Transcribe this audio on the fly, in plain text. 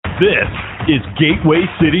This is Gateway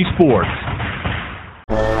City Sports.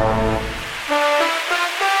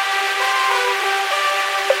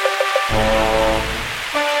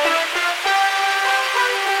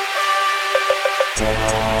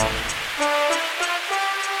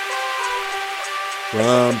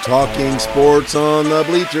 From Talking Sports on the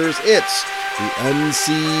Bleachers, it's the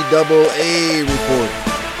NCAA Report.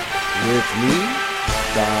 With me,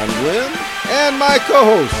 Don Glenn, and my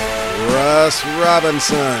co-host, Russ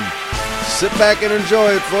Robinson. Sit back and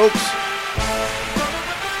enjoy it, folks.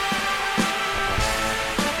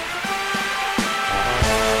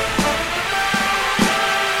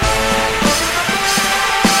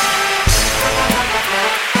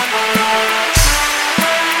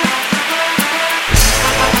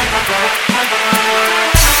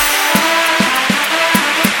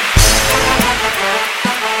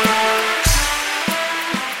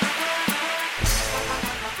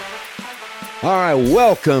 All right,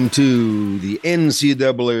 welcome to the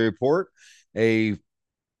NCAA Report, a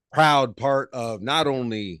proud part of not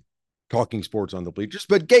only Talking Sports on the Bleachers,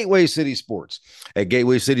 but Gateway City Sports. At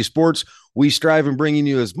Gateway City Sports, we strive in bringing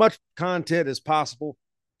you as much content as possible,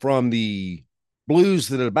 from the Blues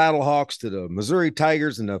to the Battlehawks to the Missouri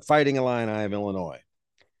Tigers and the Fighting Illini of Illinois.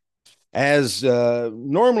 As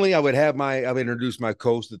normally, I would introduce my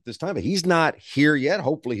host at this time, but he's not here yet.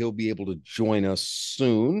 Hopefully, he'll be able to join us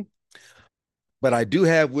soon. But I do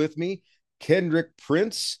have with me Kedric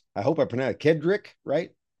Prince. I hope I pronounced Kedric right.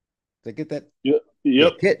 Did I get that? Yep.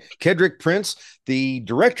 Kedric Prince, the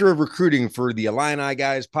director of recruiting for the Illini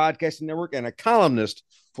Guys Podcasting Network and a columnist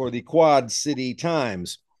for the Quad City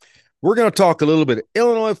Times. We're going to talk a little bit of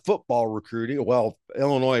Illinois football recruiting. Well,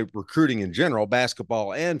 Illinois recruiting in general,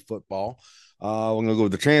 basketball and football. We're going to go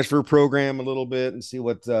with the transfer program a little bit and see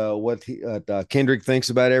what Kedric thinks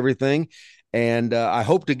about everything. And I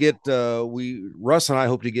hope to get Russ and I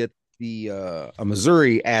hope to get a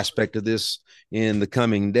Missouri aspect of this in the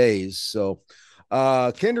coming days. So,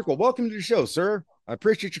 Kedric, well, welcome to the show, sir. I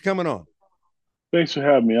appreciate you coming on. Thanks for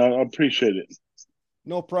having me. I appreciate it.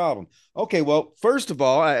 No problem. Okay, well, first of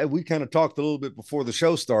all, we kind of talked a little bit before the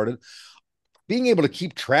show started. Being able to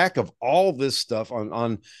keep track of all this stuff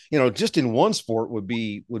on just in one sport would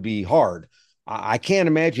be hard. I can't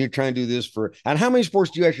imagine you're trying to do this and how many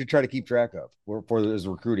sports do you actually try to keep track of as the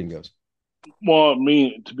recruiting goes? Well, I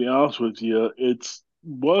mean, to be honest with you,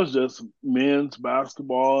 was just men's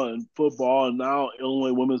basketball and football, and now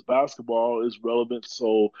Illinois women's basketball is relevant.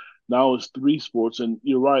 So now it's three sports, and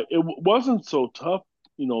you're right. It wasn't so tough,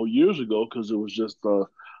 years ago, because it was just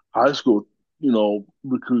high school,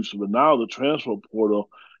 recruits. But now the transfer portal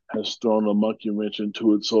has thrown a monkey wrench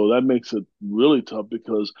into it. So that makes it really tough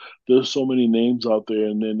because there's so many names out there,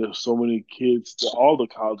 and then there's so many kids to all the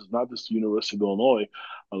colleges, not just the University of Illinois.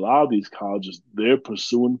 A lot of these colleges, they're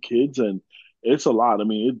pursuing kids, and it's a lot. I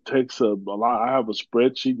mean, it takes a lot. I have a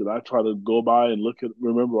spreadsheet that I try to go by and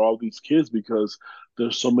remember all these kids, because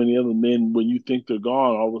there's so many of them. Then when you think they're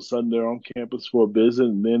gone, all of a sudden they're on campus for a visit,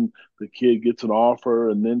 and then the kid gets an offer,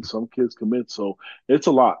 and then some kids commit. So it's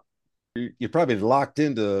a lot. You're probably locked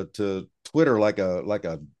into Twitter like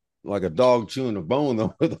a dog chewing a bone,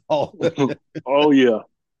 though. With all Oh yeah,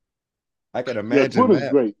 I can imagine Twitter's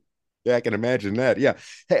that. Great. Yeah, I can imagine that. Yeah.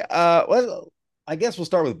 Hey, well, I guess we'll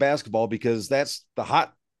start with basketball because that's the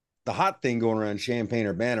hot thing going around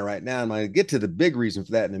Champaign-Urbana right now. And I'm going to get to the big reason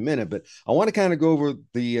for that in a minute, but I want to kind of go over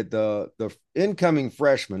the incoming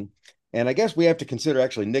freshmen. And I guess we have to consider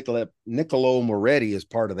actually Niccolo Moretti as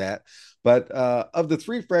part of that. But of the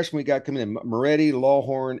three freshmen we got coming in, Moretti,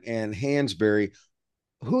 Lawhorn, and Hansberry,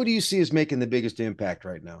 who do you see as making the biggest impact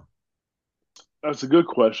right now? That's a good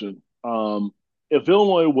question. If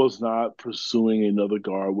Illinois was not pursuing another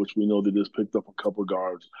guard, which we know they just picked up a couple of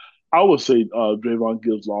guards, I would say Drayvon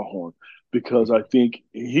Gibbs Lawhorn, because I think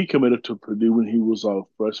he committed to Purdue when he was a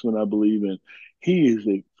freshman, I believe, and he is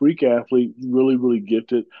a freak athlete, really, really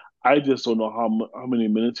gifted. I just don't know how many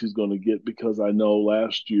minutes he's going to get, because I know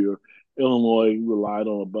last year Illinois relied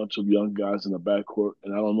on a bunch of young guys in the backcourt,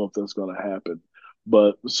 and I don't know if that's going to happen.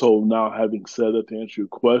 But so now, having said that, to answer your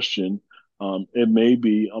question, it may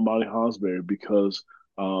be Amani Hansberry, because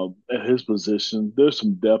at his position, there's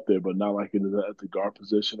some depth there, but not like at the guard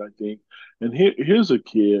position, I think. And here's a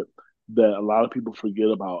kid that a lot of people forget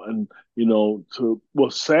about. And,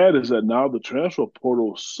 what's sad is that now the transfer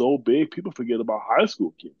portal is so big, people forget about high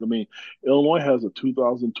school kids. I mean, Illinois has a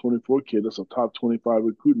 2024 kid that's a top 25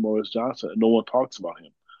 recruit, Morris Johnson, and no one talks about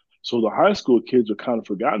him. So the high school kids are kind of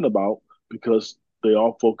forgotten about because they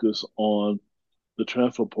all focus on the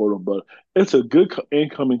transfer portal. But it's a good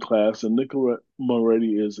incoming class, and Nicola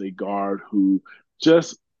Moretti is a guard who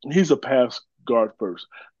he's a pass guard first.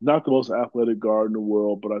 Not the most athletic guard in the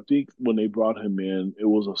world, but I think when they brought him in, it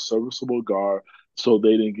was a serviceable guard so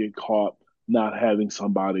they didn't get caught not having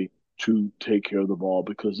somebody to take care of the ball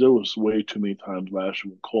because there was way too many times last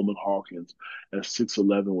year when Coleman Hawkins at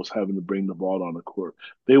 6'11" was having to bring the ball down the court.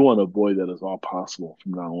 They want to avoid that as all possible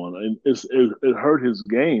from now on. And it hurt his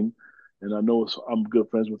game. And I know I'm good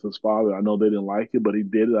friends with his father. I know they didn't like it, but he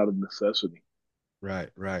did it out of necessity.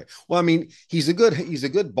 Right, right. Well, I mean, he's a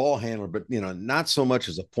good ball handler, but not so much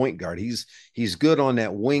as a point guard. He's good on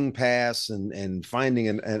that wing pass and finding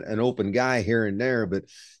an open guy here and there. But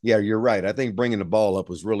yeah, you're right. I think bringing the ball up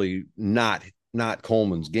was really not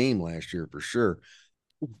Coleman's game last year for sure.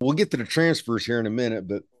 We'll get to the transfers here in a minute,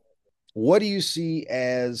 but what do you see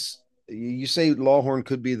as you say Lawhorn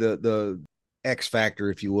could be the X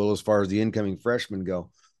factor, if you will, as far as the incoming freshmen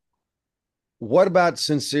go? What about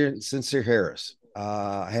Sincere Harris?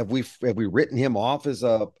 Have we written him off as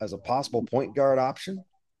a possible point guard option?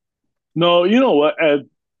 No, you know what?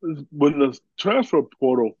 When the transfer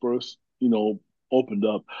portal first, opened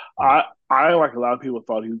up, I like a lot of people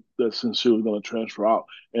thought that Sincere was going to transfer out,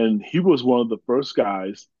 and he was one of the first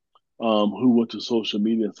guys who went to social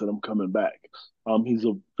media and said, "I'm coming back." He's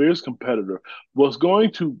a fierce competitor. What's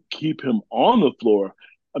going to keep him on the floor?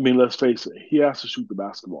 I mean, let's face it, he has to shoot the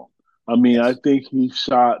basketball. I mean, I Yes. think he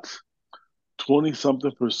shot 20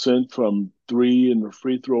 something percent from three in the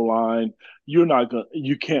free throw line. You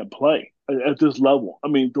can't play at this level. I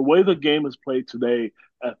mean, the way the game is played today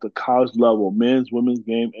at the college level, men's, women's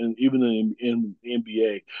game, and even in the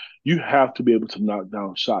NBA, you have to be able to knock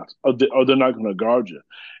down shots or they're not going to guard you.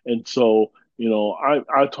 And so,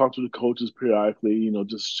 I talk to the coaches periodically,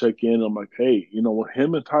 just check in. I'm like, hey, with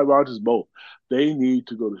him and Ty Rogers both, they need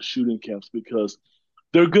to go to shooting camps because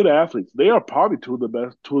they're good athletes. They are probably two of the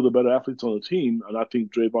better athletes on the team, and I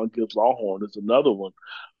think Drayvon Gibbs Lawhorn is another one.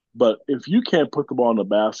 But if you can't put the ball in the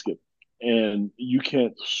basket and you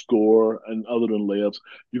can't score, and other than layups,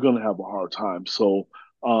 you're going to have a hard time. So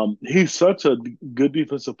he's such a good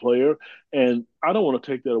defensive player, and I don't want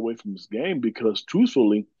to take that away from his game because,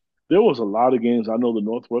 truthfully, there was a lot of games. I know the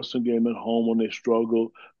Northwestern game at home when they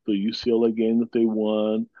struggled, the UCLA game that they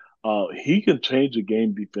won. He can change the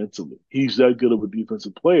game defensively. He's that good of a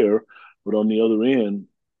defensive player, but on the other end,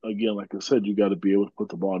 again, like I said, you got to be able to put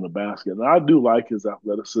the ball in the basket. And I do like his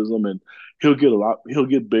athleticism, and He'll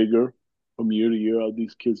get bigger from year to year.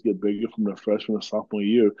 These kids get bigger from their freshman and sophomore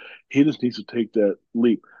year. He just needs to take that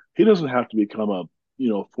leap. He doesn't have to become a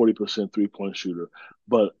 40% 3-point shooter,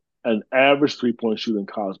 but an average 3-point shooter in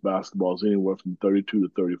college basketball is anywhere from 32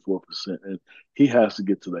 to 34%, and he has to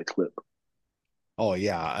get to that clip. Oh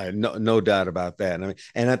yeah, no doubt about that. And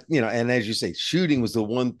I mean, and as you say, shooting was the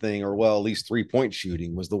one thing, or well, at least 3-point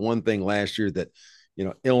shooting was the one thing last year that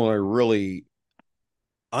Illinois really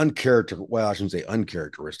well, I shouldn't say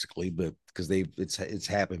uncharacteristically, but because it's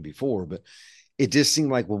happened before, but it just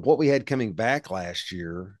seemed like with what we had coming back last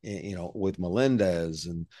year, with Melendez,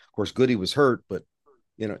 and of course Goody was hurt, but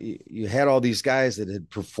you had all these guys that had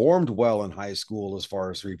performed well in high school as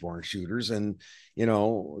far as 3-point shooters, and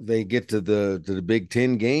they get to the Big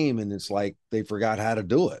Ten game, and it's like they forgot how to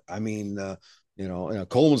do it. I mean,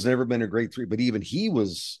 Coleman's never been a great three, but even he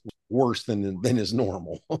was worse than his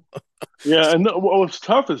normal. Yeah, and what's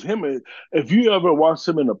tough is him. If you ever watch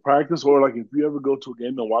him in a practice, or like if you ever go to a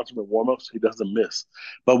game and watch him in warmups, he doesn't miss.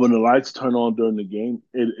 But when the lights turn on during the game,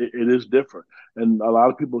 it is different. And a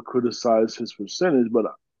lot of people criticize his percentage, but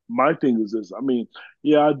my thing is this: I mean,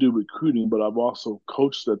 yeah, I do recruiting, but I've also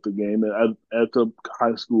coached at the game at the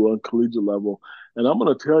high school and collegiate level. And I'm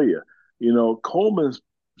going to tell you, Coleman's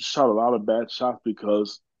shot a lot of bad shots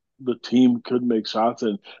because the team couldn't make shots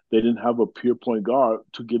and they didn't have a pure point guard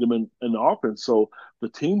to get him in the offense. So the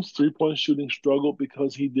team's 3-point shooting struggled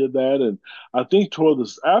because he did that. And I think toward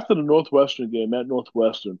this after the Northwestern game at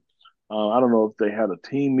Northwestern, I don't know if they had a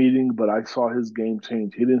team meeting, but I saw his game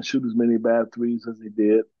change. He didn't shoot as many bad threes as he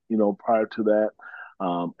did, prior to that.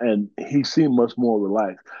 And he seemed much more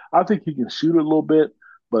relaxed. I think he can shoot a little bit,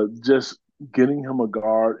 but just getting him a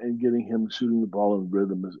guard and getting him shooting the ball in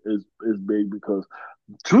rhythm is big because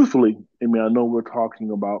truthfully, I mean, I know we're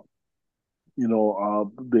talking about,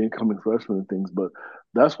 the incoming freshmen and things, but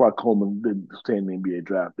that's why Coleman didn't stay in the NBA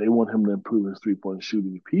draft. They want him to improve his 3-point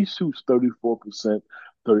shooting. If he shoots 34%,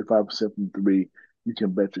 35% from three, you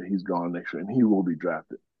can bet you he's gone next year and he will be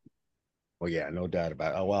drafted. Well, yeah, no doubt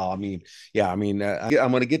about it. Oh, well, I mean, yeah, I mean, I'm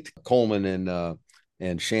going to get to Coleman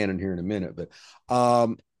and Shannon here in a minute, but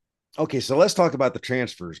okay, so let's talk about the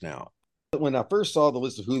transfers now. When I first saw the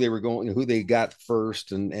list of who they were going, who they got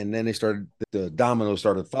first, and then the dominoes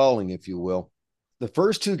started falling, if you will. The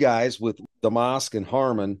first two guys with Damask and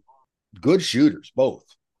Harmon, good shooters, both.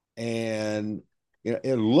 And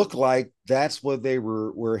it looked like that's what they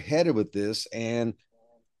were headed with this. And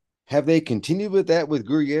have they continued with that with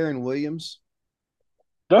Gruyere and Williams,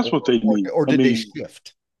 That's or what they need. or I did they mean,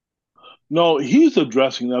 shift? no, he's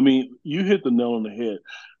addressing. I mean, you hit the nail on the head.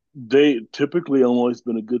 They typically always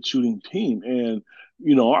been a good shooting team, and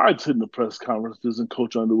I'd sit in the press conferences and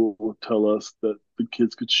Coach Underwood would tell us that the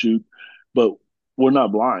kids could shoot, but we're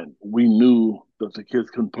not blind. We knew that the kids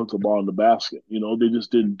couldn't put the ball in the basket. They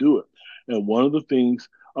just didn't do it. And one of the things,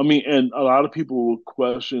 I mean, and a lot of people will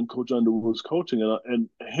question Coach Underwood's coaching, and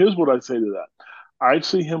here's what I say to that. I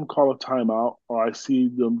see him call a timeout, or I see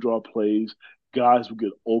them draw plays. Guys would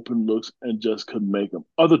get open looks and just couldn't make them.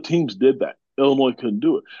 Other teams did that. Illinois couldn't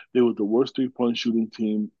do it. They were the worst 3-point shooting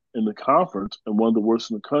team in the conference and one of the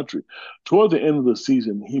worst in the country. Toward the end of the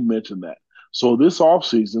season, he mentioned that. So this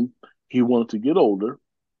offseason, he wanted to get older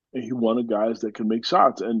and he wanted guys that can make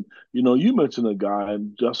shots. And you mentioned a guy,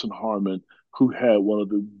 Justin Harmon, who had one of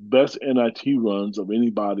the best NIT runs of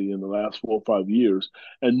anybody in the last 4 or 5 years,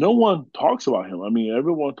 and no one talks about him. I mean,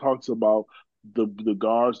 everyone talks about the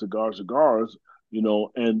guards, the guards, the guards.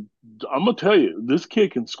 And I'm gonna tell you, this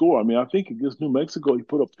kid can score. I mean, I think against New Mexico, he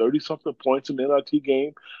put up 30-something points in the NIT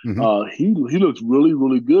game. Mm-hmm. He looks really,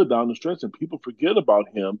 really good down the stretch, and people forget about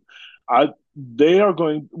him. They are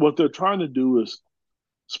going. What they're trying to do is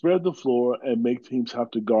spread the floor and make teams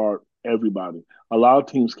have to guard everybody. A lot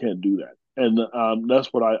of teams can't do that. And that's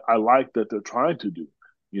what I like that they're trying to do,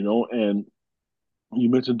 And you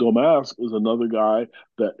mentioned Domas is another guy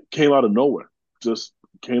that came out of nowhere, just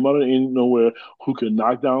came out of nowhere who can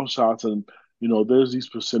knock down shots. And, there's these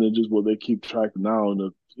percentages where they keep track now in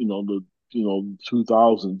the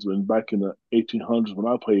 2000s and back in the 1800s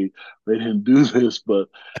when I played, they didn't do this, but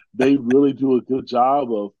they really do a good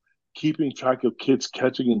job of keeping track of kids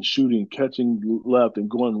catching and shooting, catching left and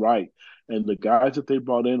going right. And the guys that they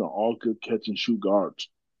brought in are all good catch and shoot guards,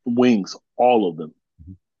 wings, all of them.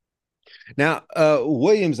 Now,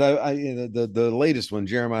 Williams, the latest one,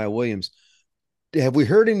 Jeremiah Williams. Have we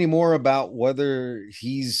heard any more about whether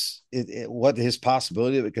what his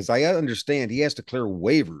possibility? Because I understand he has to clear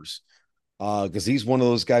waivers because he's one of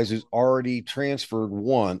those guys who's already transferred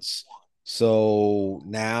once. So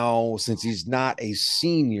now, since he's not a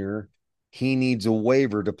senior, he needs a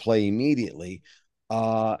waiver to play immediately.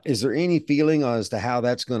 Is there any feeling as to how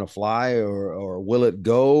that's going to fly, or will it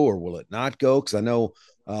go, or will it not go? Because I know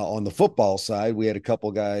on the football side, we had a couple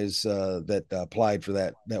guys that applied for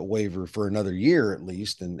that waiver for another year at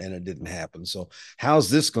least, and it didn't happen. So, how's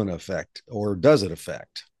this going to affect, or does it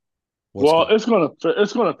affect? What's Well, going?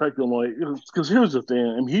 it's gonna affect Illinois because here's the thing.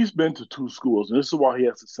 I mean, he's been to two schools, and this is why he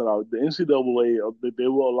has to sit out. The NCAA they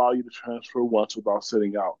will allow you to transfer once without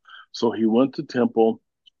sitting out. So he went to Temple,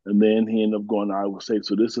 and then he ended up going to Iowa State.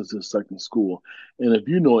 So this is his second school. And if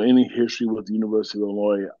you know any history with the University of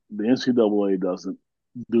Illinois, the NCAA doesn't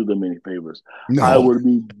do them any favors. I No. would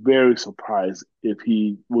be very surprised if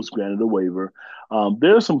he was granted a waiver.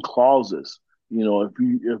 There are some clauses.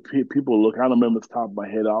 If people look, I don't remember the top of my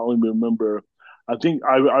head. I only remember, I think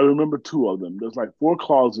I remember two of them. There's like four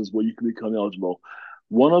clauses where you can become eligible.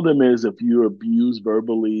 One of them is if you're abused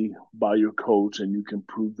verbally by your coach and you can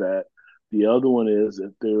prove that. The other one is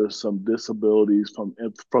if there are some disabilities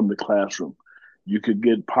from the classroom, you could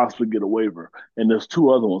possibly get a waiver. And there's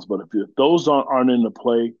two other ones, but if those aren't in the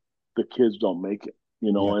play, the kids don't make it.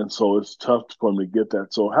 Yeah. And so it's tough for them to get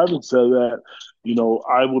that. So having said that,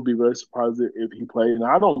 I would be very surprised if he played. And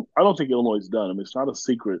I don't think Illinois is done. I mean, it's not a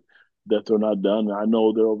secret that they're not done. I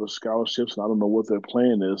know they're over scholarships, and I don't know what their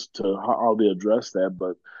plan is to how they address that.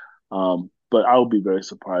 But I would be very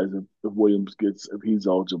surprised if Williams if he's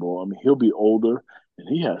eligible. I mean, he'll be older, and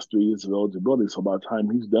he has 3 years of eligibility. So by the time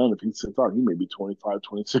he's done, if he sits out, he may be 25,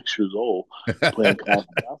 26 years old playing college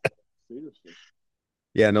basketball. Seriously.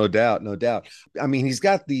 Yeah, no doubt, no doubt. I mean, he's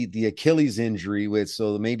got the Achilles injury with,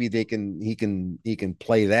 so maybe he can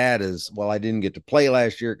play that as well. I didn't get to play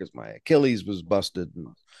last year because my Achilles was busted. And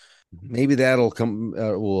maybe that'll come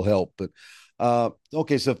will help. But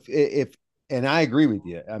okay, so if and I agree with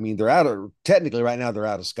you. I mean, they're out of technically right now they're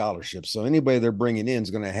out of scholarships, so anybody they're bringing in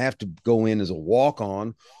is going to have to go in as a walk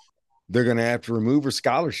on. They're going to have to remove a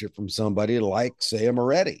scholarship from somebody like, say, a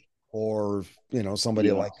Moretti, or somebody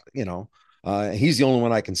Yeah. like he's the only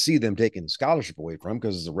one I can see them taking scholarship away from,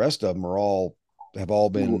 because the rest of them have all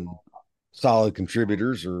been solid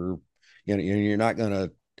contributors, or you're not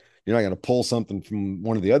gonna pull something from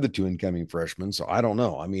one of the other two incoming freshmen. So I don't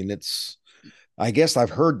know. I mean, I guess I've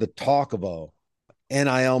heard the talk of a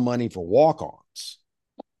NIL money for walk-ons.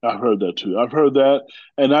 I've heard that too. I've heard that,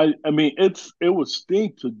 and I mean, it would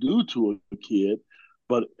stink to do to a kid,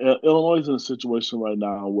 But Illinois is in a situation right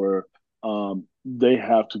now where they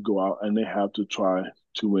have to go out and they have to try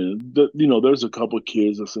to win. There's a couple of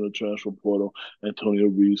kids that's in the transfer portal. Antonio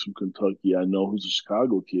Reeves from Kentucky, I know, who's a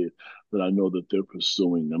Chicago kid that I know that they're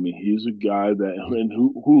pursuing. I mean, he's a guy that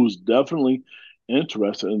and who's definitely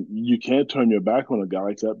interested. And you can't turn your back on a guy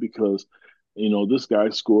like that because this guy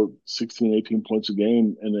scored 16, 18 points a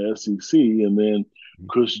game in the SEC. And then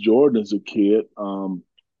Chris Jordan is a kid who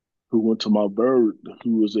went to Mount Bird,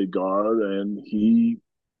 who was a guard, and he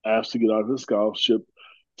asked to get out of his scholarship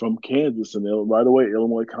from Kansas. And right away,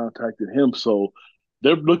 Illinois contacted him. So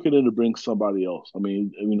they're looking to bring somebody else. I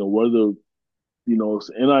mean, whether it's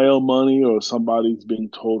NIL money or somebody's being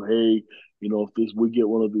told, hey, if we get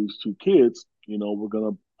one of these two kids, we're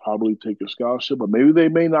gonna probably take your scholarship, but maybe they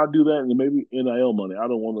may not do that, and maybe NIL money. I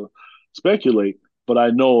don't want to speculate, but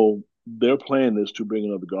I know their plan is to bring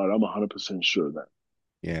another guard. I'm 100% sure of that.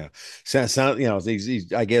 Yeah, sound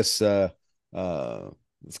I guess it's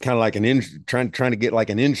kind of like trying to get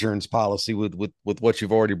like an insurance policy with what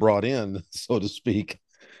you've already brought in, so to speak.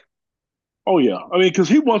 Oh yeah, I mean, because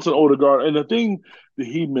he wants an older guard, and the thing that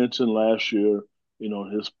he mentioned last year,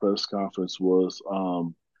 in his press conference was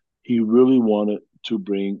he really wanted to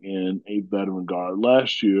bring in a veteran guard.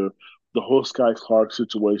 Last year, the whole Sky Clark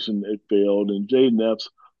situation, it failed, and Jaden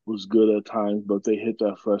Epps was good at times, but they hit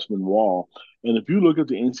that freshman wall. And if you look at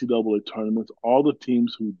the NCAA tournaments, all the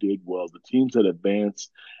teams who did well, the teams that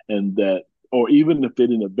advanced and that, or even if they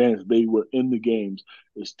didn't advance, they were in the games,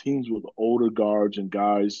 is teams with older guards and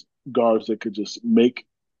guards that could just make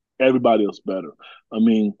everybody else better. I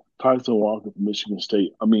mean, Tyson Walker from Michigan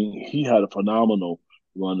State, I mean, he had a phenomenal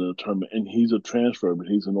run in the tournament, and he's a transfer, but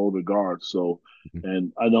he's an older guard. So,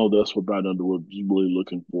 and I know that's what Brad Underwood is really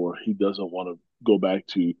looking for. He doesn't want to go back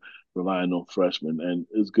to relying on freshmen. And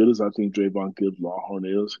as good as I think Drayvon Gibbs Lawhorn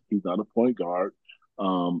is, he's not a point guard.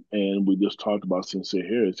 And we just talked about Sincere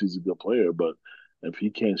Harris. He's a good player, but if he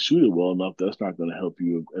can't shoot it well enough, that's not going to help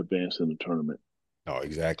you advance in the tournament. Oh,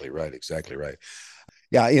 exactly right. Exactly right.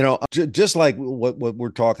 Yeah, just like what we're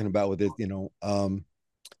talking about with it,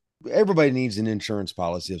 everybody needs an insurance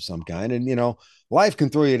policy of some kind, and life can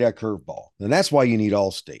throw you that curveball, and that's why you need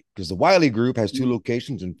Allstate, because the Wiley Group has two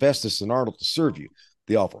locations in Festus and Arnold to serve you.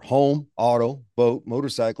 They offer home, auto, boat,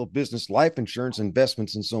 motorcycle, business, life insurance,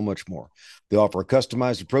 investments, and so much more. They offer a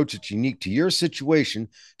customized approach that's unique to your situation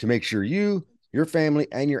to make sure you, your family,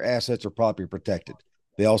 and your assets are properly protected.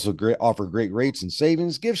 They also offer great rates and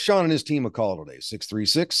savings. Give Sean and his team a call today,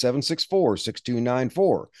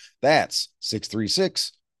 636-764-6294. That's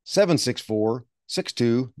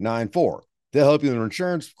 636-764-6294. They'll help you with an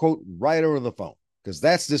insurance quote right over the phone, because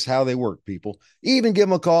that's just how they work, people. Even give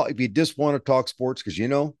them a call if you just want to talk sports, because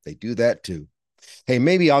they do that too. Hey,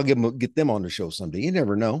 maybe I'll get them on the show someday. You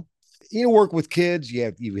never know. Work with kids.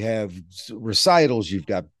 You have recitals. You've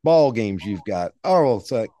got ball games. You've got all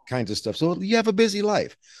kinds of stuff. So you have a busy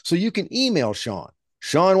life. So you can email Sean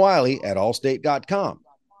Wiley at allstate.com.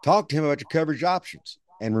 Talk to him about your coverage options.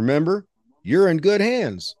 And remember, you're in good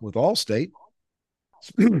hands with Allstate.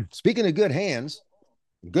 Speaking of good hands,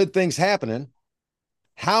 good things happening.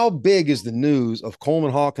 How big is the news of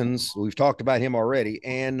Coleman Hawkins? We've talked about him already,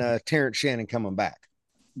 and Terrence Shannon coming back.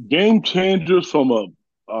 Game changers from a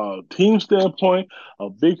team standpoint, a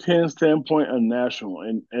Big Ten standpoint, and national.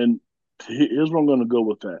 And here's where I'm going to go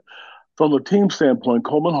with that. From a team standpoint,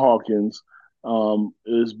 Coleman Hawkins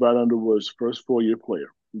is Brad Underwood's first 4-year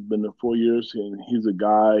player. He's been there 4 years, and he's a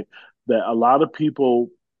guy that a lot of people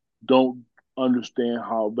don't understand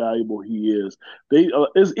how valuable he is.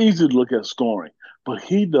 It's easy to look at scoring, but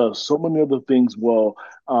he does so many other things well.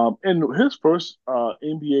 In his first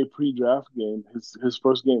NBA pre-draft game, his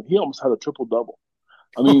first game, he almost had a triple-double.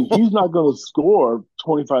 I mean, he's not going to score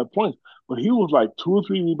 25 points, but he was like 2 or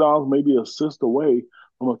 3 rebounds, maybe assist away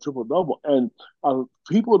from a triple-double. And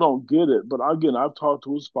people don't get it, but again, I've talked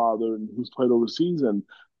to his father, who's played overseas, and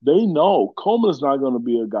they know Coleman is not going to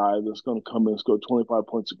be a guy that's going to come in and score 25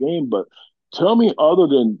 points a game. But tell me, other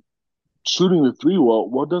than shooting the three well,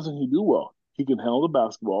 what doesn't he do well? He can handle the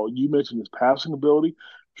basketball. You mentioned his passing ability.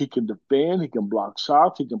 He can defend. He can block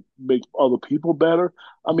shots. He can make other people better.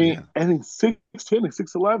 I mean, yeah. And he's 6'10", and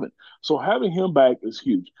 6'11". So having him back is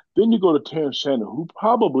huge. Then you go to Terrence Shannon, who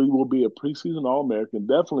probably will be a preseason All-American,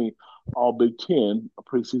 definitely All-Big Ten, a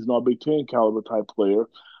preseason All-Big Ten caliber type player.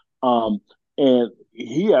 And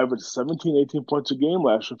he averaged 17, 18 points a game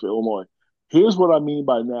last year for Illinois. Here's what I mean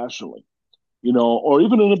by nationally, or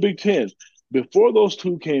even in the Big Ten. Before those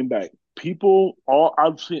two came back,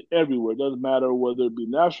 I've seen everywhere. It doesn't matter whether it be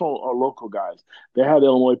national or local guys. They had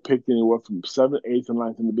Illinois picked anywhere from 7th, 8th, and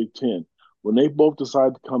 9th in the Big Ten. When they both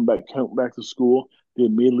decided to come back to school, They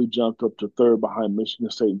immediately jumped up to third behind Michigan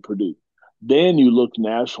State and Purdue. Then you look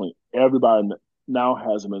nationally, everybody now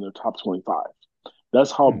has them in their top 25.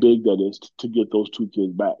 That's how Hmm. big that is to get those two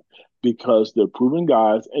kids back because they're proven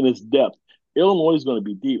guys and it's depth. Illinois is going to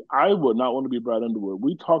be deep. I would not want to be Brad Underwood.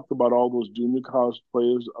 We talked about all those junior college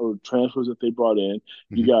players or transfers that they brought in.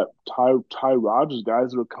 You Mhm. got Ty Rogers,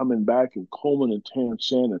 guys that are coming back, and Coleman and Terrence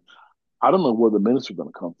Shannon. I don't know where the minutes are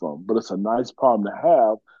going to come from, but it's a nice problem to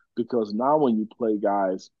have because now when you play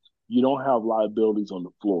guys, you don't have liabilities on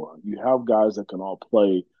the floor. You have guys that can all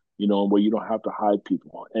play, where you don't have to hide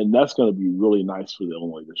people. And that's going to be really nice for the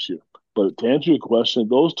Illinois this year. But to answer your question,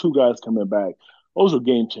 those two guys coming back, those are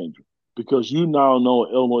game changers because you now know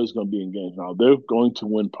Illinois is going to be in games. Now they're going to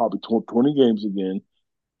win probably 20 games again.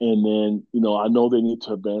 And then, I know they need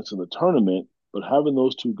to advance in the tournament, but having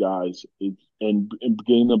those two guys and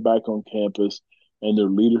getting them back on campus and their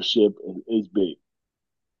leadership is big.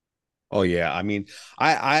 Oh yeah, I mean,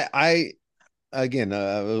 I again,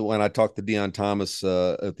 when I talked to Deion Thomas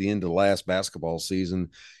at the end of the last basketball season,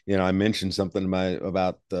 I mentioned something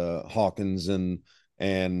about Hawkins and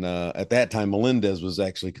at that time Melendez was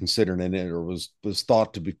actually considering it or was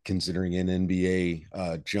thought to be considering an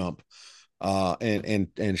NBA jump,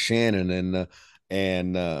 and Shannon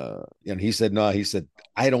and he said no, he said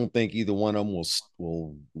I don't think either one of them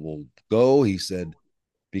will go. He said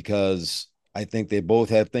because I think they both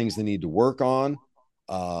have things they need to work on.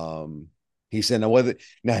 Um, he said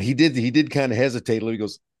now he did kind of hesitate. He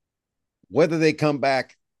goes whether they come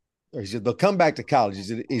back. Or he said they'll come back to college.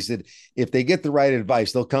 He said if they get the right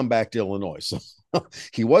advice, they'll come back to Illinois. So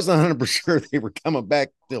he wasn't 100% sure they were coming back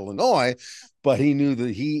to Illinois, but he knew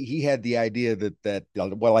that he had the idea that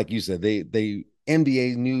well, like you said, they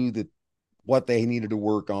NBA knew that what they needed to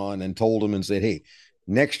work on and told him and said, hey,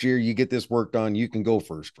 next year you get this worked on, you can go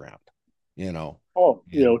first round, you know. Oh,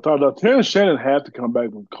 And without doubt, Terrence Shannon had to come back.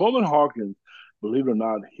 But Coleman Hawkins, believe it or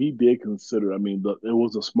not, he did consider. I mean, it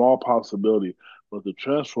was a small possibility, but the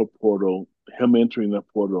transfer portal, him entering that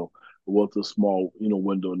portal, was a small,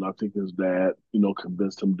 window. And I think his dad,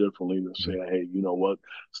 convinced him differently to say, hey, you know what,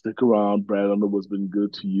 stick around. Brad Underwood's been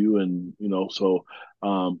good to you, and so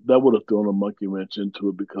that would have thrown a monkey wrench into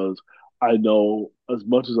it because I know as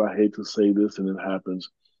much as I hate to say this, and it happens,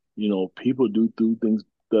 people do things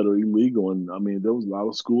that are illegal. And I mean, there was a lot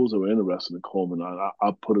of schools that were interested in Coleman.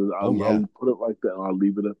 I put it, oh yeah. I'll put it like that, and I'll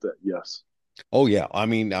leave it at that. Yes. Oh yeah. I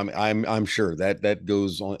mean, I'm sure that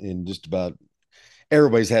goes on in just about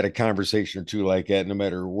everybody's had a conversation or two like that, no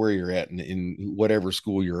matter where you're at in whatever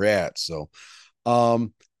school you're at. So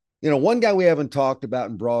um, one guy we haven't talked about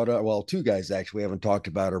and brought up, well, two guys actually we haven't talked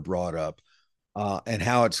about or brought up, and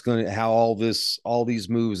how all these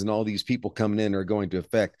moves and all these people coming in are going to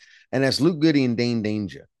affect. And that's Luke Goody and Dane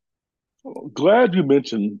Danger. Glad you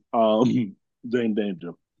mentioned Dane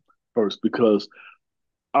Danger first because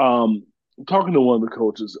um, talking to one of the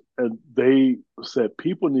coaches, and they said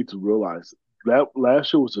people need to realize that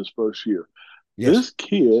last year was his first year. Yes. This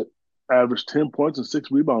kid averaged 10 points and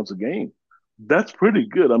 6 rebounds a game. That's pretty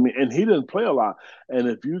good. I mean, and he didn't play a lot. And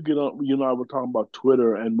if you get on, I were talking about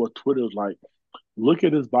Twitter and what Twitter is like. Look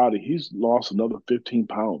at his body. He's lost another 15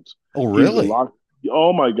 pounds. Oh, He's a really? lot.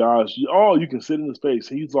 Oh my gosh. Oh, you can sit in his face.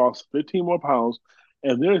 He's lost 15 more pounds,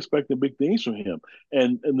 and they're expecting big things from him.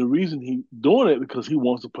 And the reason he doing it because he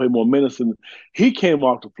wants to play more minutes. And he came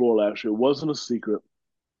off the floor last year. It wasn't a secret.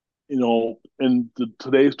 In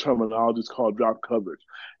today's terminology, it's called drop coverage.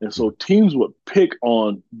 And so teams would pick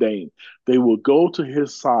on Dane. They would go to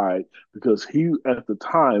his side because he, at the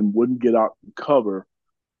time, wouldn't get out and cover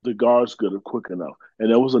the guards good or quick enough. And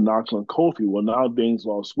there was a knock on Kofi. Well, now Dane's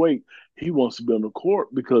lost weight. He wants to be on the court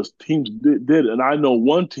because teams did it. And I know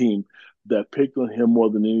one team that picked on him more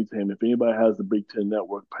than anything. If anybody has the Big Ten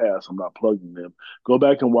Network pass, I'm not plugging them. Go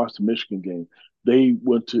back and watch the Michigan game. They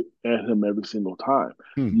went to at him every single time.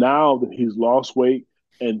 Hmm. Now that he's lost weight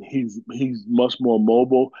and he's much more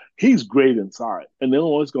mobile, he's great inside. And then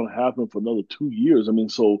what's going to happen for another 2 years. I mean,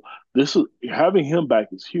 so this is having him back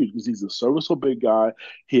is huge because he's a serviceable big guy.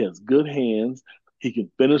 He has good hands. He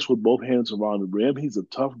can finish with both hands around the rim. He's a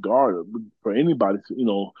tough guard for anybody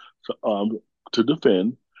to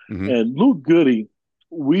defend. Mm-hmm. And Luke Goody,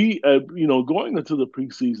 going into the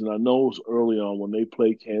preseason, I know it was early on when they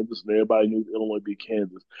played Kansas and everybody knew Illinois beat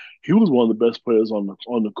Kansas. He was one of the best players on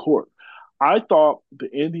the court. I thought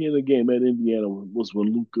the Indiana game at Indiana was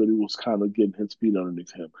when Luke Goody was kind of getting his feet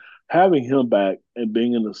underneath him. Having him back and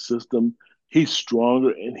being in the system, he's stronger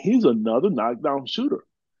and he's another knockdown shooter.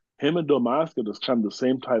 Him and Domaska is kind of the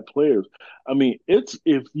same type players. I mean, it's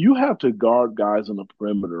if you have to guard guys on the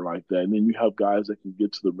perimeter like that, and then you have guys that can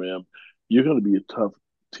get to the rim, you're going to be a tough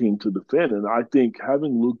team to defend. And I think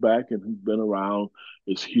having Luke back and who's been around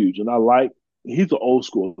is huge. And he's an old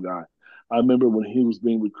school guy. I remember when he was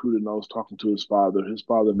being recruited and I was talking to his father. His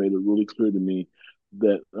father made it really clear to me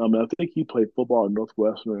that, I think he played football in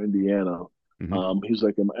Northwestern Indiana. Mhm. He's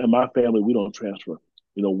like, in my family, we don't transfer.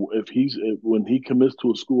 When he commits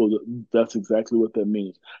to a school, that's exactly what that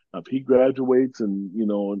means. If he graduates and,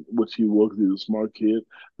 which he works, he's a smart kid,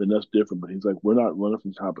 then that's different. But he's like, we're not running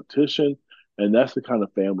from competition. And that's the kind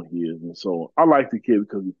of family he is. And so I like the kid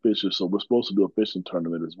because he fishes. So we're supposed to do a fishing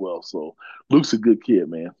tournament as well. So Luke's a good kid,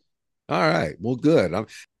 man. All right. Well, good.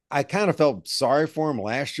 I kind of felt sorry for him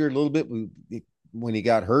last year a little bit when he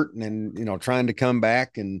got hurt and then, trying to come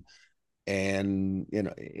back and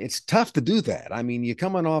it's tough to do that. I mean, you're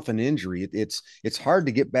coming off an injury. It's hard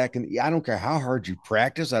to get back. And I don't care how hard you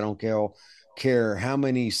practice. I don't care how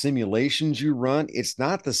many simulations you run. It's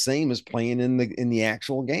not the same as playing in the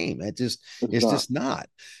actual game. It's It's not. just not.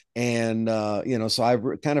 And so I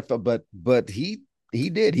kind of felt, but he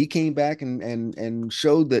did. He came back and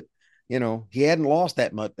showed that he hadn't lost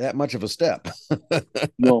that much of a step.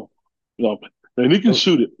 No, no. And he can So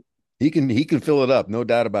shoot it. he can fill it up, no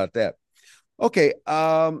doubt about that. Okay.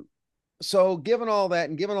 So given all that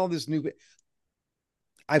and given all this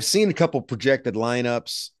I've seen a couple projected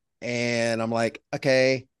lineups and I'm like,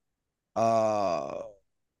 okay, uh,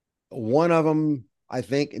 one of them I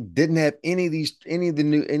think didn't have any of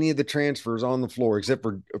the transfers on the floor except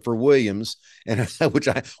for Williams, and which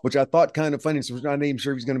I thought kind of funny. So we're not even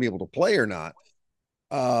sure if he's going to be able to play or not.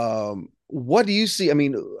 What do you see? I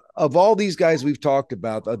mean, of all these guys we've talked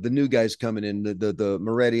about, the new guys coming in, the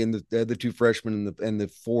Moretti and the two freshmen and the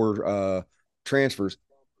four transfers,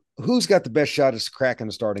 who's got the best shot at cracking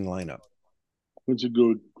the starting lineup? Quincy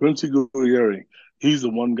Guerrieri. He's the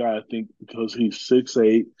one guy I think because he's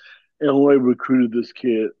 6'8". Illinois recruited this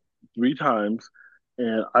kid 3 times,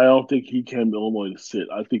 and I don't think he came to Illinois to sit.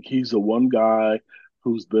 I think he's the one guy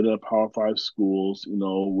who's been at Power Five schools,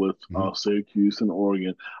 with Mhm. Syracuse and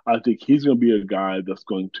Oregon. I think he's going to be a guy that's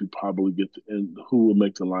going to probably get in who will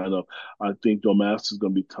make the lineup. I think Domas is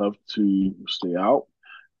going to be tough to stay out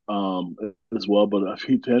um, as well. But to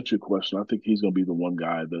answer your question, I think he's going to be the one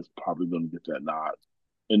guy that's probably going to get that nod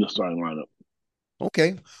in the starting lineup.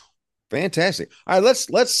 Okay, fantastic. All right,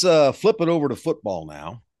 let's flip it over to football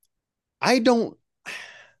now. I don't.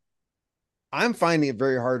 I'm finding it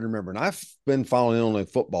very hard to remember, and I've been following Illinois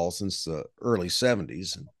football since the early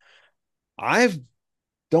 '70s. And I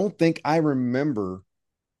don't think I remember.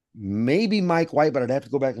 Maybe Mike White, but I'd have to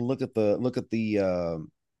go back and look at the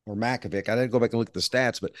or Makovic. I'd have to go back and look at the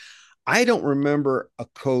stats, but I don't remember a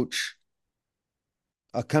coach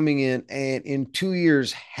coming in and in 2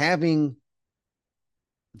 years having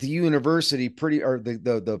the university pretty or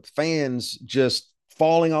the fans just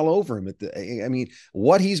falling all over him I mean,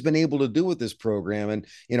 what he's been able to do with this program. And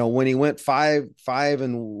when he went five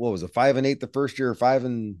and what was it, 5-8 the first year,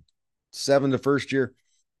 5-7 the first year,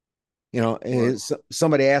 Right.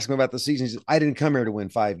 somebody asked him about the season. He said, I didn't come here to win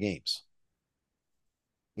 5 games.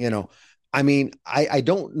 you know I mean, I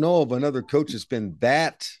don't know of another coach that's been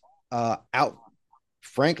that out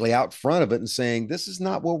frankly out front of it and saying this is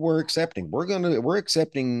not what we're accepting. We're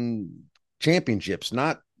accepting championships,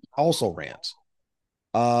 not also rants.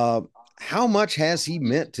 uh how much has he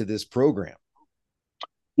meant to this program?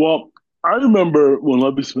 Well, I remember when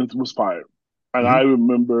Lovie Smith was fired. And I Mm-hmm.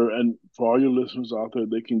 remember, and for all your listeners out there,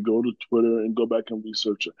 they can go to Twitter and go back and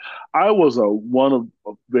research it. I was one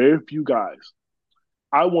of very few guys.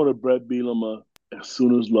 I wanted Brett Bielema as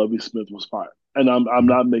soon as Lovie Smith was fired. And I'm Mm-hmm.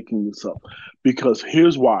 not making this up because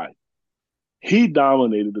here's why. He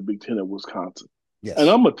dominated the Big Ten at Wisconsin. And Yes.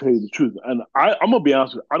 I'm gonna tell you the truth. And I'm gonna be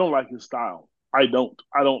honest with you, I don't like his style. I don't.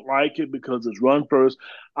 I don't like it because it's run first.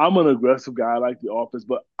 I'm an aggressive guy. I like the offense,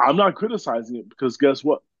 but I'm not criticizing it because guess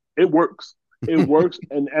what? It works. It works,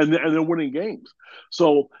 and they're winning games.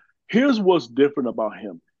 So here's what's different about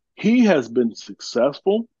him. He has been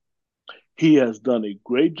successful. He has done a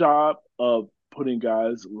great job of putting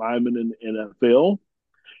guys, linemen in the NFL.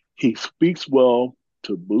 He speaks well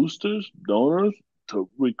to boosters, donors, to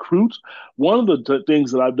recruits. One of the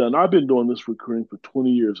things that I've been doing this recruiting for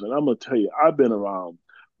 20 years, and I'm going to tell you, I've been around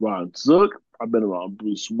Ron Zook, I've been around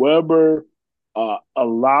Bruce Weber, a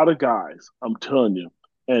lot of guys, I'm telling you.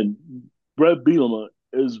 And Brett Bielema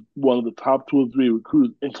is one of the top 2 or 3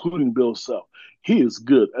 recruiters, including Bill Self. He is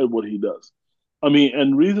good at what he does. I mean,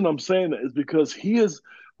 and the reason I'm saying that is because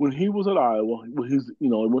when he was at Iowa, when he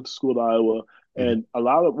went to school at Iowa, Mm-hmm.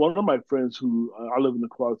 and one of my friends who I live in the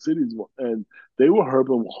Quad Cities, and they were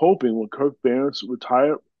hoping when Kirk Ferentz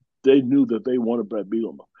retired, they knew that they wanted Brett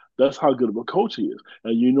Bielema. That's how good of a coach he is,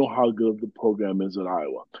 and you know how good the program is at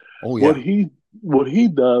Iowa. Oh What yeah. he what he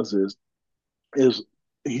does is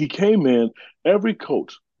he came in. Every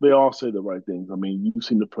coach, they all say the right things. I mean, you've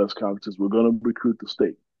seen the press conferences. We're going to recruit the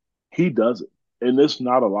state. He does it, and it's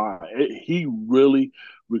not a lie. He really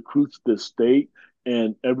recruits this state,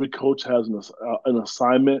 and every coach has an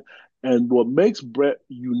assignment. And what makes Brett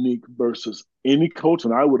unique versus any coach,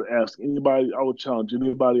 and I would ask anybody, I would challenge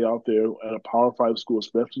anybody out there at a Power Five school,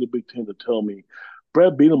 especially the Big Ten, to tell me,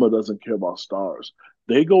 Brett Bielema doesn't care about stars.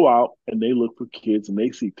 They go out and they look for kids and they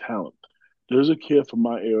see talent. There's a kid from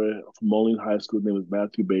my area, from Moline High School, his name is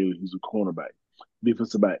Matthew Bailey. He's a cornerback,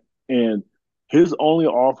 defensive back, and his only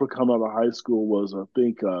offer coming out of high school was, I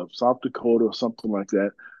think, South Dakota or something like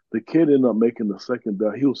that. The kid ended up making the second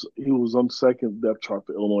depth. He was on the second depth chart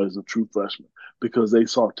for Illinois as a true freshman because they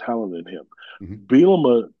saw talent in him. Mm-hmm.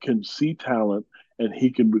 Bielema can see talent and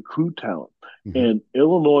he can recruit talent. Mm-hmm. And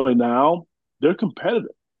Illinois now, they're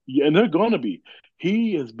competitive. Yeah, and they're going to be.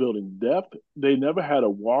 He is building depth. They never had a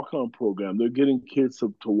walk-on program. They're getting kids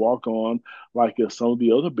to walk on like at some of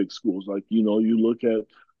the other big schools. Like, you look at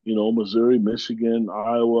Missouri, Michigan,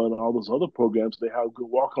 Iowa, and all those other programs, they have good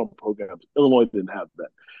walk-on programs. Illinois didn't have that.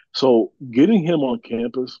 So getting him on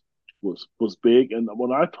campus was big. And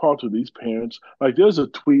when I talk to these parents, like there's a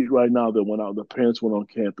tweet right now that went out, the parents went on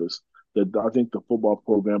campus that I think the football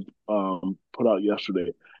program put out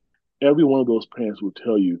yesterday. Every one of those parents will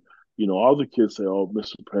tell you, all the kids say, oh,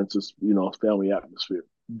 Mr. Prince is, family atmosphere.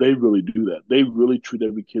 They really do that. They really treat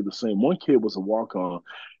every kid the same. One kid was a walk-on,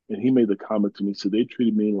 and he made the comment to me, so they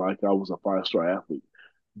treated me like I was a five-star athlete.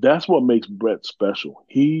 That's what makes Brett special.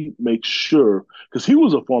 He makes sure, because he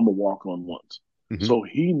was a former walk-on once, Mm-hmm. so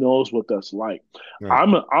he knows what that's like.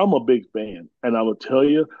 Right. I'm a big fan, and I will tell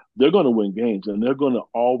you, they're going to win games, and they're going to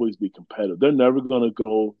always be competitive. They're never going to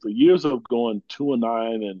go the years of going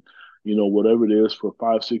 2-9 and whatever it is for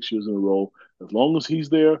 5, 6 years in a row. As long as he's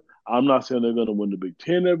there, I'm not saying they're going to win the Big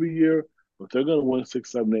Ten every year, but they're going to win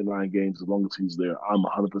 6, 7, 8, 9 games as long as he's there. I'm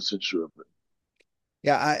 100% sure of it.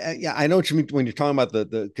 Yeah, I know what you mean when you're talking about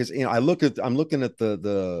the because I'm looking at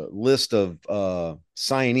the list of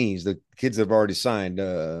signees, the kids that have already signed,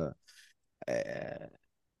 and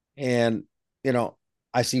I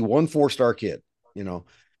see one 4-star kid.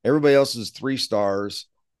 Everybody else is 3 stars,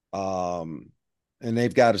 and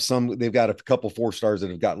they've got a couple 4 stars that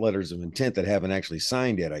have got letters of intent that haven't actually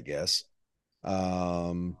signed yet, I guess.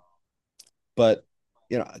 But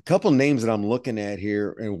a couple names that I'm looking at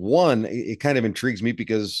here, and one, it kind of intrigues me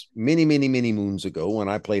because many, many, many moons ago, when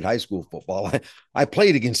I played high school football, I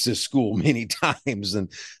played against this school many times,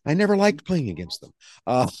 and I never liked playing against them.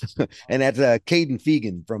 And that's Caden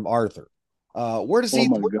Fegan from Arthur. Where Oh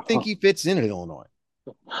my do you think God. he fits in at Illinois?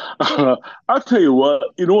 I'll tell you what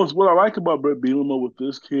I like about Brett Bielema with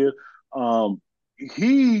this kid.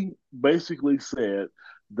 He basically said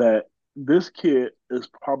that this kid is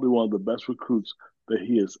probably one of the best recruits that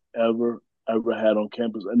he has ever had on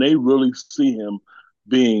campus, and they really see him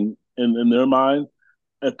being in their mind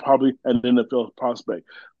and probably an NFL prospect.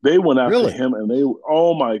 They went after Really? him, and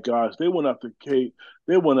oh my gosh, they went after Kate.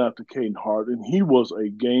 They went after Caden Hart, and he was a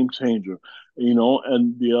game changer.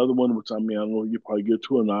 And the other one, which I mean, I don't know if you probably get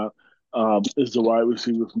to or not, is the wide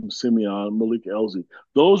receiver from Simeon, Malik Elzy.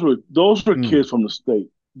 Those were Mm. kids from the state.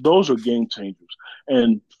 Those are game changers.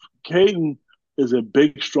 And Caden is a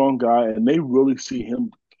big, strong guy, and they really see him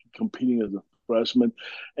competing as a freshman.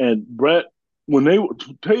 And Brett, when they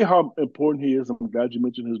to tell you how important he is, I'm glad you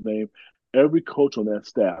mentioned his name. Every coach on that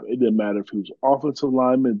staff, it didn't matter if he was offensive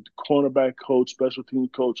lineman, cornerback coach, special teams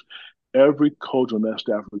coach. Every coach on that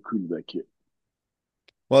staff recruited that kid.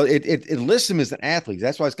 Well, it lists him as an athlete.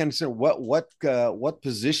 That's why I was kind of saying, what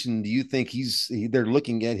position do you think they're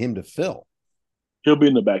looking at him to fill? He'll be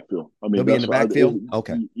in the backfield. I He'll mean, be in the backfield.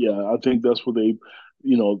 Okay, yeah, I think that's where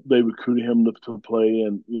they recruited him to play,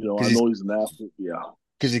 and because I he's know he's an athlete. Yeah.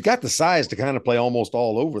 because he's got the size to kind of play almost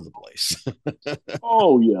all over the place.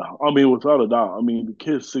 Oh yeah. I mean, without a doubt. I mean, the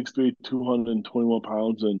kid's 6'3", 221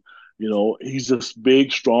 pounds, and he's just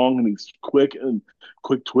big, strong, and he's quick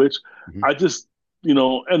twitch. Mhm. I just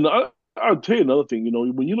and I'll tell you another thing.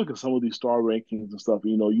 When you look at some of these star rankings and stuff,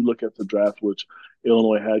 you look at the draft, which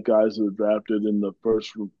Illinois had guys that were drafted in the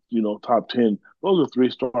first, top 10. Those are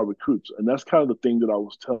 3-star recruits, and that's kind of the thing that I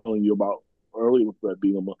was telling you about earlier with Brett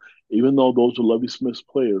Bielema. Even though those are Lovie Smith's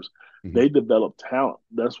players, Mhm. they develop talent.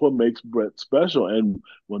 That's what makes Brett special. And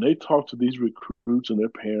when they talk to these recruits and their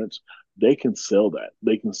parents, they can sell that.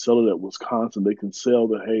 They can sell it at Wisconsin. They can sell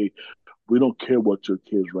that, hey, we don't care what your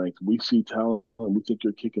kid's ranked. We see talent and we think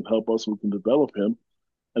your kid can help us. We can develop him.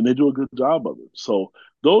 and they do a good job of it. So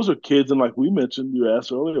those are kids, and like we mentioned, you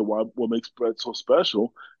asked earlier, what makes Brett so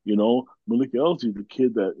special? Malik Elsie, the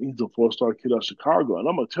kid that he's a 4-star kid out of Chicago, and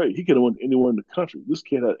I'm gonna tell you, he could have went anywhere in the country. This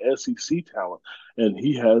kid had SEC talent, and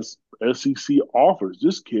he has SEC offers.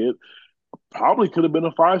 This kid probably could have been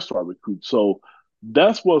a 5-star recruit. So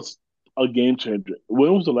that's what's a game changer.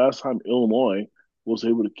 When was the last time Illinois was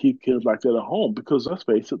able to keep kids like that at home? Because let's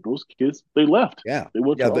face it, those kids they left. Yeah. They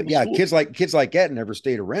went to other schools. Kids like that never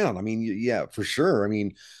stayed around. I mean, yeah, for sure. I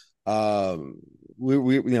mean,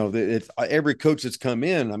 we it's every coach that's come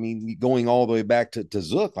in. I mean, going all the way back to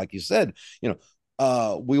Zook, like you said, we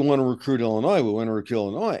want to recruit Illinois. We want to recruit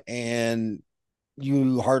Illinois, and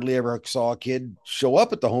you hardly ever saw a kid show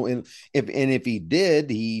up at the home. And if he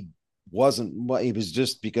did, he wasn't. He was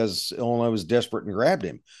just because Illinois was desperate and grabbed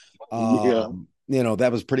him. Yeah.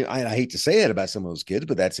 That was pretty. I hate to say it about some of those kids,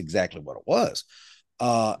 but that's exactly what it was.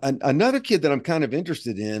 Another kid that I'm kind of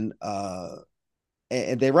interested in,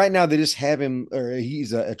 and right now they just have him, or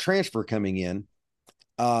he's a transfer coming in.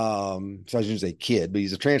 So I shouldn't say kid, but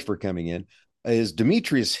he's a transfer coming in. Is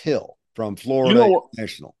Demetrius Hill from Florida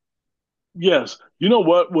National? Yes. You know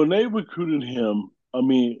what? When they recruited him, I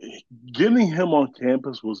mean, getting him on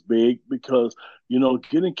campus was big because,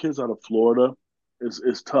 getting kids out of Florida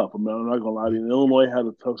is tough. I mean, I'm not gonna lie to you. Illinois had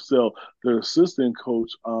a tough sell. Their assistant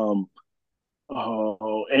coach,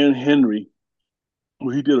 Aaron Henry,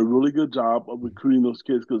 well, he did a really good job of recruiting those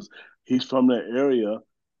kids because he's from that area.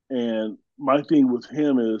 And my thing with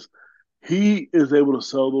him is he is able to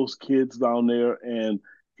sell those kids down there, and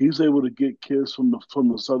he's able to get kids from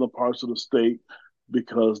the southern parts of the state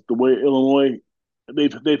because the way Illinois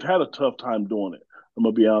they've had a tough time doing it. I'm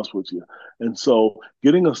gonna be honest with you, and so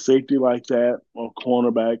getting a safety like that, a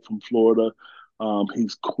cornerback from Florida,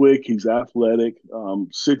 he's quick, he's athletic,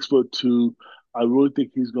 6'2". I really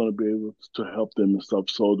think he's going to be able to help them and stuff.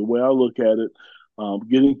 So the way I look at it,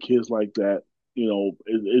 getting kids like that,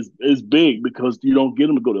 is big because you don't get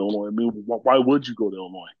them to go to Illinois. I mean, why would you go to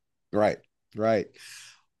Illinois? Right, right.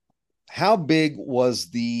 How big was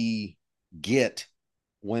the get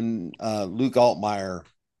when Luke Altmaier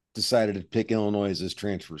decided to pick Illinois as his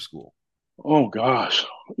transfer school? Oh gosh,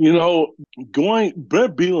 going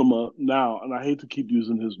Brett Bielema now, and I hate to keep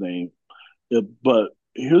using his name, but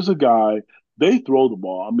here's a guy. They throw the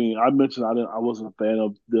ball. I mean, I mentioned I wasn't a fan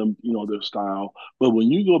of them, their style. But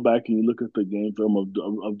when you go back and you look at the game film of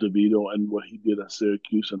DeVito and what he did at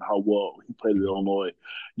Syracuse and how well he played at Illinois,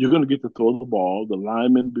 you're going to get to throw the ball. The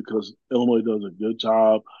lineman, because Illinois does a good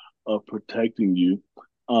job of protecting you,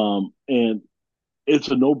 and it's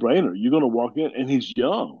a no-brainer. You're going to walk in, and he's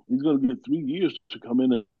young. He's going to get 3 years to come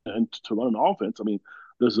in and to run an offense. I mean,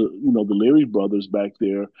 there's the Leary brothers back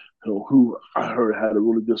there who I heard had a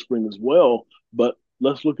really good spring as well. But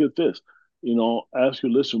let's look at this. Ask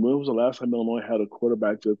your listener, when was the last time Illinois had a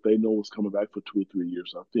quarterback that they know was coming back for 2 or 3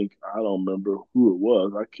 years? I don't remember who it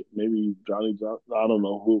was. Maybe Johnny Johnson. I don't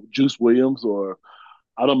know who, Juice Williams, or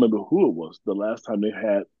I don't remember who it was the last time they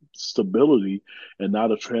had stability and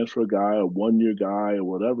not a transfer guy, a 1-year guy, or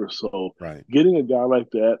whatever. So right. Getting a guy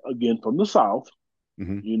like that, again, from the South,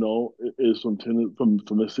 mm-hmm. Is from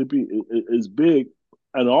Mississippi is big.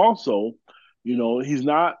 And also, he's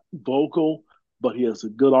not vocal, but he has a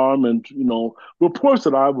good arm. And, reports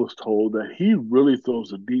that I was told that he really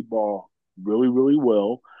throws a deep ball really, really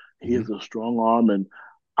well. He has a strong arm, and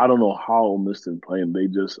I don't know how Ole Miss didn't play him. They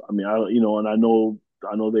just, I mean, and I know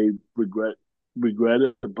they regret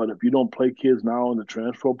it, but if you don't play kids now in the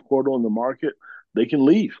transfer portal in the market, they can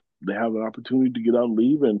leave. They have an opportunity to get out and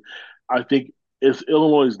leave. And I think it's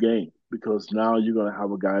Illinois' game because now you're going to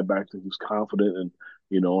have a guy back there who's confident. And,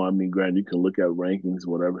 granted, you can look at rankings,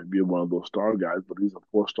 whatever, be one of those star guys, but he's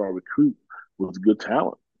a 4-star recruit with good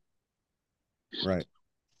talent. Right.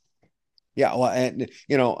 Yeah. Well, and,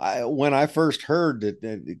 when I first heard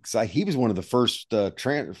that he was one of the first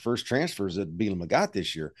transfers that Bielema got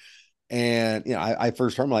this year. And, I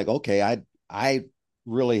first heard him like, okay, I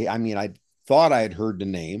thought I had heard the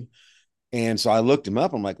name. And so I looked him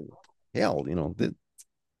up. I'm like, hell,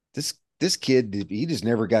 this kid, he just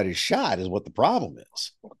never got his shot is what the problem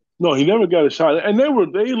is. No, he never got a shot. And they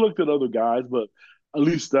looked at other guys, but at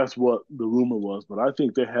least that's what the rumor was. But I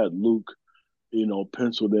think they had Luke,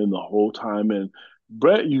 penciled in the whole time. And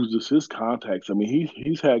Brett uses his contacts. I mean,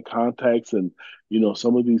 he's had contacts, and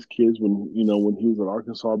some of these kids when he was in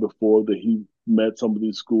Arkansas before that he met some of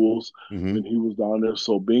these schools when he was down there.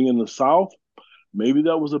 So being in the South, maybe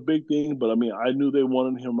that was a big thing. But I mean, I knew they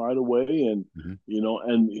wanted him right away, and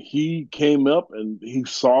and he came up and he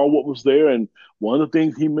saw what was there. And one of the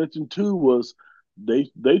things he mentioned too was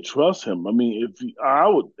they trust him. I mean,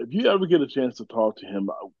 if you ever get a chance to talk to him,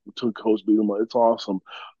 to Coach Bielema, it's awesome.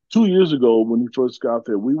 2 years ago, when he first got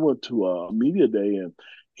there, we went to a media day, and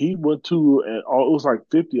he went to, and it was like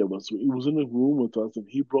 50 of us. He was in the room with us, and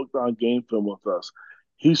he broke down game film with us.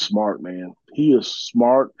 He's smart, man. He is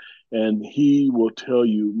smart, and he will tell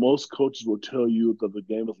you. Most coaches will tell you that the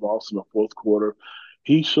game is lost in the fourth quarter.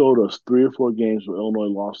 He showed us 3 or 4 games where Illinois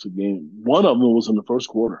lost a game. One of them was in the first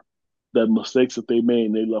quarter, that mistakes that they made,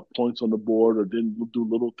 and they left points on the board or didn't do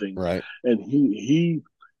little things. Right. And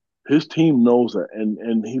his team knows that,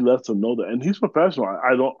 and he lets them know that. And he's professional.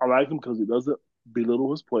 I like him because he doesn't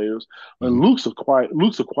belittle his players. And Mhm.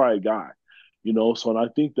 Luke's a quiet guy, So, and I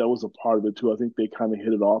think that was a part of it too. I think they kind of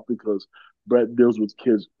hit it off because Brett deals with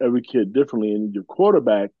every kid differently, and your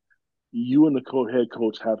quarterback, you and the head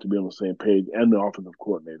coach have to be on the same page, and the offensive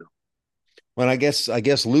coordinator. Well, I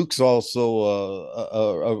guess Luke's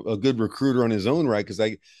also a good recruiter on his own right, because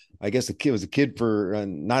I guess the kid was a kid for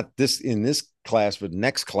not this in this class, but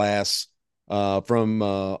next class from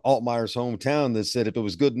Altmaier's hometown that said if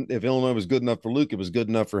Illinois was good enough for Luke, it was good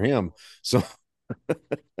enough for him. So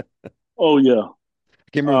Oh yeah,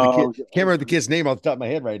 can't remember the kid's name off the top of my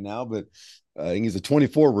head right now, but I think he's a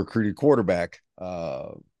 24 recruited quarterback.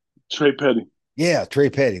 Trey Petty. Yeah, Trey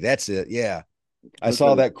Petty. That's it. Yeah. I Trey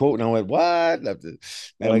saw Petty. that quote and I went, "What?" I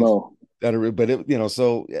And know. but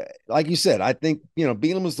so like you said, I think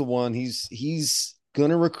Beanham was the one. He's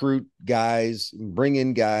gonna recruit guys, bring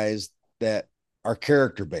in guys that are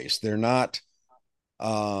character based. They're not,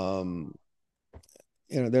 um,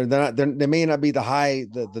 they may not be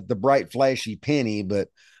the bright flashy penny, but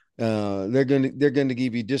they're going to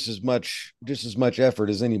give you just as much effort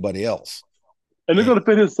as anybody else. And they're And going to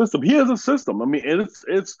fit his system. He has a system. I mean, and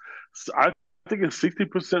it's I think it's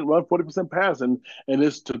 60% run, 40% pass, and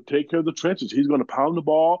it's to take care of the trenches. He's going to pound the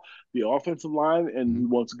ball, the offensive line, and he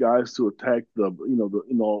wants guys to attack defend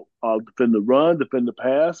the run, defend the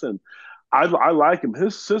pass, and I like him.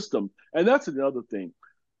 His system, and that's another thing.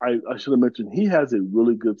 I should have mentioned he has a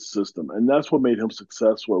really good system, and that's what made him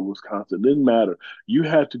successful at Wisconsin. It didn't matter. You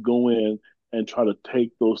had to go in and try to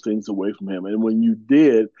take those things away from him, and when you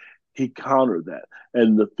did, he countered that.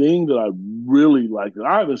 And the thing that I really like, and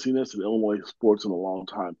I haven't seen this in Illinois sports in a long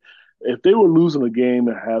time, if they were losing a game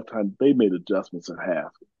at halftime, they made adjustments at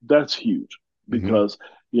half. That's huge mhm. because,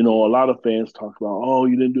 a lot of fans talk about, oh,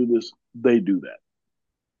 you didn't do this. They do that.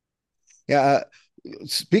 Yeah.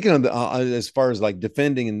 Speaking of as far as like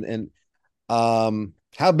defending and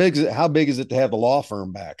how big is it to have the law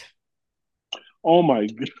firm back? Oh my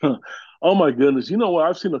god. Oh my goodness. You know what?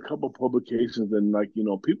 I've seen a couple of publications and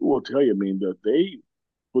people will tell you, I mean, that they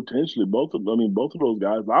potentially both of those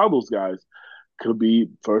guys, a lot of those guys could be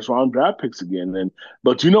first round draft picks again.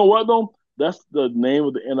 But you know what though? That's the name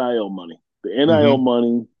of the NIL money. The NIL Mm-hmm.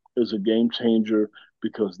 money is a game changer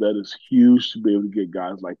because that is huge to be able to get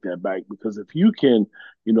guys like that back. Because if you can,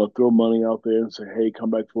 throw money out there and say, hey, come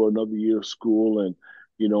back for another year of school and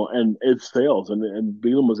it sells and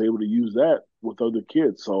Beelan was able to use that with other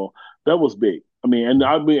kids. So that was big. And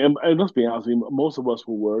let's be honest, most of us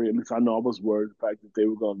were worried. At least I know I was worried the fact that they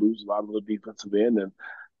were going to lose a lot of the defensive end, and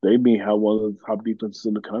they may have one of the top defenses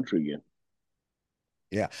in the country again.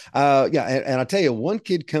 Yeah. Yeah. And I'll tell you, one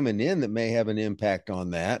kid coming in that may have an impact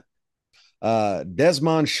on that,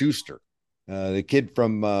 Desmond Schuster, the kid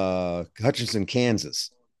from Hutchinson,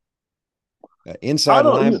 Kansas, I inside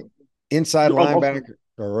don't. line, inside I'm sorry. linebacker,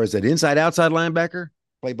 or is it inside outside linebacker?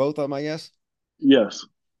 Play both of them, I guess. Yes,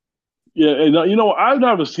 yeah, and I've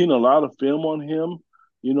never seen a lot of film on him.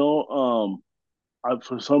 You know,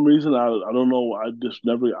 for some reason I don't know. I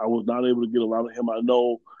was not able to get a lot of him.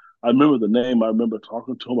 I remember the name. I remember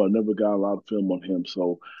talking to him. I never got a lot of film on him.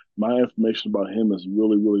 So my information about him is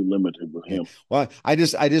really really limited with Yeah. him. Well,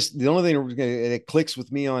 the only thing that clicks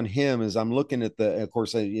with me on him is I'm looking at of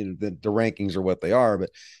course, the rankings are what they are, but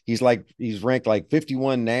he's ranked like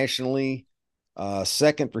 51 nationally,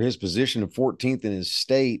 second for his position and 14th in his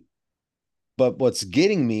state. But what's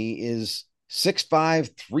getting me is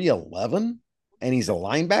 6'5", 311, and he's a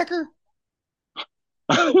linebacker.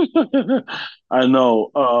 I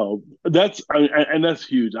know. And that's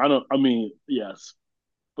huge. I don't. I mean, yes,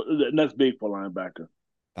 but that's big for linebacker.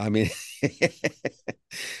 I mean,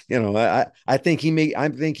 I think he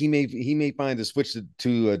may find a switch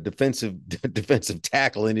to a defensive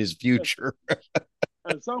tackle in his future.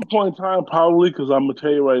 At some point in time, probably, because I'm gonna tell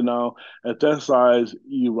you right now, at that size,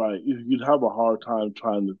 you're right. You'd have a hard time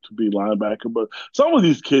trying to be linebacker. But some of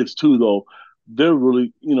these kids too, though, they're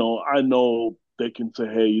really, I know they can say,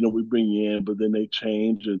 hey, we bring you in, but then they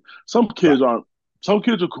change, and some kids Right. aren't. Some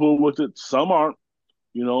kids are cool with it. Some aren't.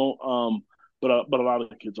 You know, but a lot of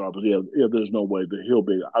the kids are. But yeah, there's no way that he'll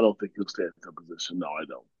be. I don't think he'll stay at that position. No, I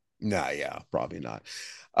don't. Nah, yeah, probably not.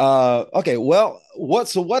 Okay, well,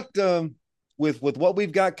 with what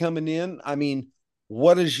we've got coming in, I mean,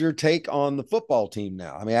 what is your take on the football team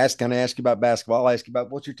now? I mean, I was kind of ask you about basketball. I'll ask you about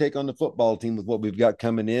what's your take on the football team with what we've got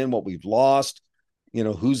coming in, what we've lost,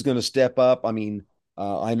 who's going to step up. I mean,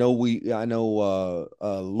 I know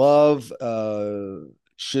Love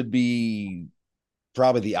should be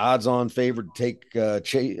probably the odds-on favorite to take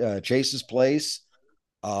Chase's place.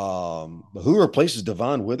 But who replaces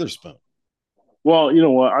Devon Witherspoon? Well, you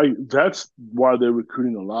know what? That's why they're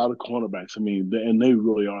recruiting a lot of cornerbacks. I mean, and they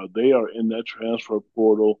really are. They are in that transfer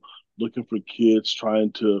portal looking for kids,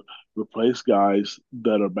 trying to replace guys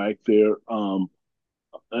that are back there.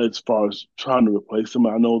 As far as trying to replace them,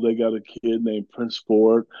 I know they got a kid named Prince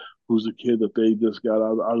Ford, who's a kid that they just got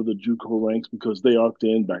out of the JUCO ranks because they are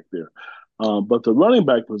thin back there. But the running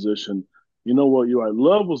back position, you know what? You're right.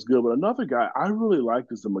 Love was good, but another guy I really like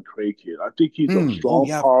is the McCray kid. I think he's a Oh strong,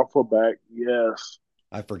 yeah, powerful back. Yes.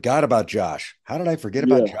 I forgot about Josh. How did I forget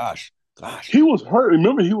about Yeah. Josh? Gosh. He was hurt.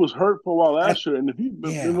 Remember, he was hurt for a while That last year. And if you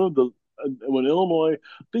yeah. remember when Illinois,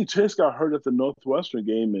 I think Chase got hurt at the Northwestern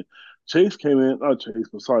game, and Chase came in. Not Chase,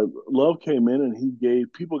 but sorry, Love came in, and he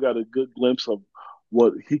gave people got a good glimpse of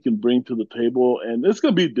what he can bring to the table. And it's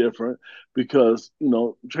going to be different because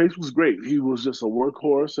Chase was great. He was just a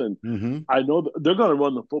workhorse, and Mm-hmm. I know they're going to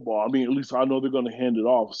run the football. I mean, at least I know they're going to hand it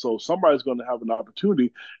off. So somebody's going to have an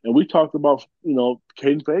opportunity. And we talked about,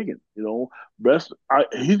 Caden Fagan.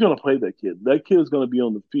 He's going to play that kid. That kid is going to be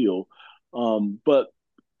on the field. But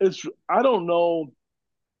I don't know.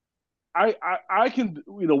 I can,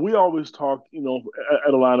 we always talk,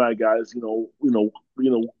 at Illini guys,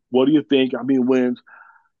 what do you think? I mean,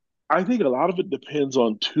 I think a lot of it depends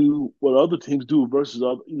on what other teams do versus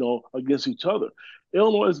against each other.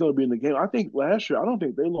 Illinois is going to be in the game. I think last year, I don't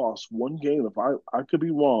think they lost one game. If I could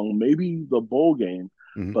be wrong, maybe the bowl game,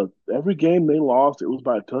 Mm-hmm. but every game they lost, it was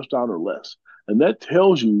by a touchdown or less, and that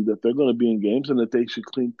tells you that they're going to be in games and that they should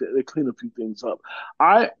clean a few things up.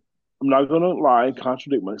 I'm not going to lie and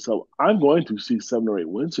contradict myself. I'm going to see 7 or 8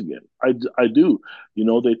 wins again. I do.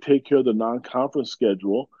 They take care of the non-conference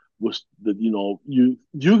schedule, which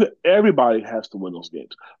everybody has to win those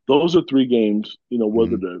games. Those are 3 games,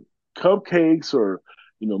 whether Mm-hmm. they're cupcakes or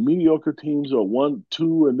mediocre teams or 1,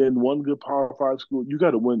 2, and then one good Power 5 school. You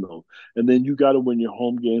got to win those, and then you got to win your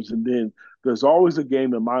home games. And then there's always a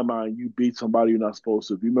game in my mind you beat somebody you're not supposed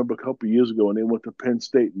to. If you remember a couple of years ago, and they went to Penn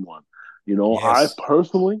State and won. I Yes.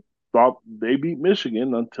 personally thought they beat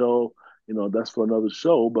Michigan until that's for another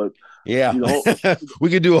show. But Yeah. you know,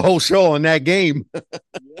 We could do a whole show on that game.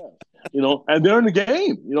 yeah, and they're in the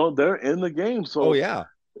game. They're in the game. Oh So yeah.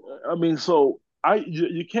 I mean,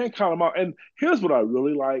 you can't count them out. And here's what I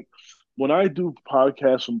really like when I do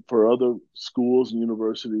podcasts for other schools and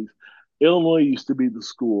universities. Illinois used to be the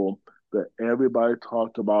school that everybody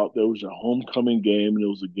talked about. There was a homecoming game and it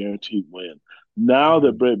was a guaranteed win. Now that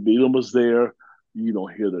Mm-hmm. Brett Beadham was there, you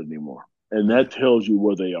don't hear that anymore, and Yeah. that tells you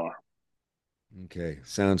where they are. Okay,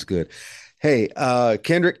 sounds good. Hey,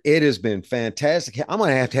 Kendrick, it has been fantastic. I'm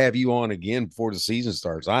gonna have to have you on again before the season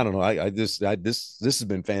starts. I don't know. This has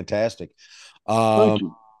been fantastic. Thank Um,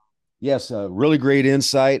 you. yes, really great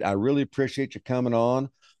insight. I really appreciate you coming on.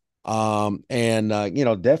 And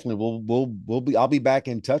definitely I'll be back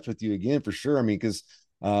in touch with you again for sure. I mean, because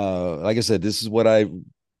like I said, this is what I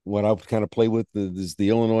kind of play with the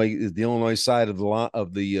Illinois side of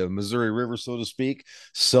the Missouri River, so to speak.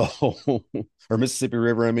 So or Mississippi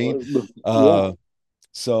River, I mean. Yeah.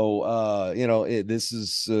 This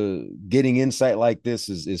is getting insight like this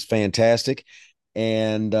is fantastic.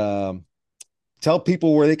 And tell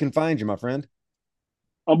people where they can find you, my friend.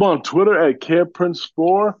 I'm on Twitter at Kedric Prince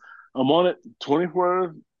 4. I'm on it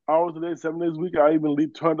 24 hours a day, 7 days a week. I even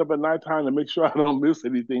turned up at nighttime to make sure I don't miss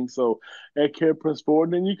anything. So at Kedric Prince 4.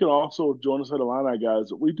 And then you can also join us at Illini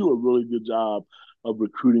guys. We do a really good job of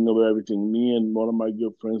recruiting of everything. Me and one of my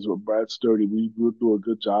good friends, Brad Sturdy, we do a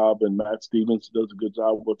good job, and Matt Stevens does a good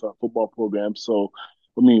job with our football program. So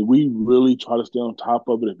I mean, we really try to stay on top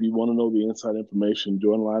of it. If you want to know the inside information,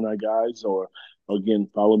 join Illini guys, or again,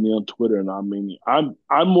 follow me on Twitter. And I mean, I'm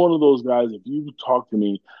one of those guys. If you talk to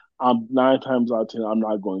me, I'm 9 times out of 10, I'm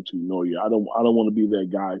not going to ignore you. I don't want to be that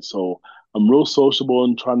guy. So I'm real sociable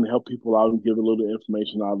and trying to help people out and give a little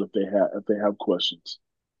information out if they have questions.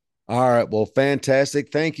 All right. Well,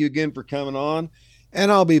 fantastic. Thank you again for coming on.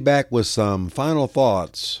 And I'll be back with some final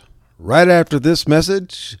thoughts right after this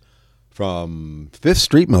message from Fifth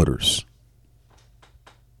Street Motors.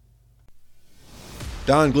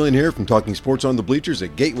 Don Glenn here from Talking Sports on the Bleachers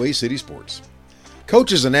at Gateway City Sports.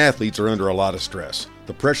 Coaches and athletes are under a lot of stress.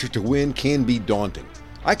 The pressure to win can be daunting.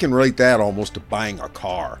 I can relate that almost to buying a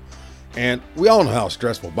car. And we all know how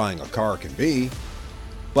stressful buying a car can be.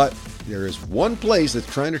 But there is one place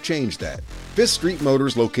that's trying to change that. Fifth Street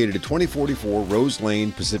Motors, located at 2044 Rose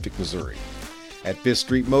Lane, Pacific, Missouri. At Fifth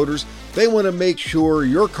Street Motors, they want to make sure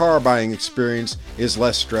your car buying experience is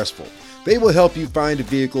less stressful. They will help you find a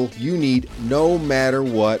vehicle you need no matter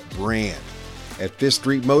what brand. At Fifth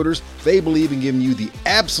Street Motors, they believe in giving you the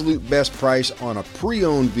absolute best price on a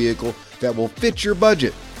pre-owned vehicle that will fit your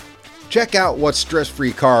budget. Check out what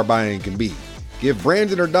stress-free car buying can be. Give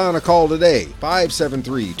Brandon or Don a call today,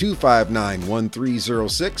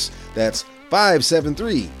 573-259-1306. That's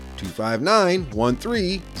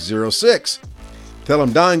 573-259-1306. Tell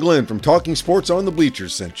them Don Glenn from Talking Sports on the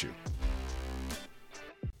Bleachers sent you.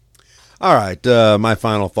 All right, my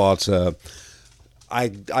final thoughts.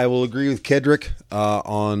 I will agree with Kedric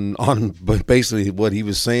on basically what he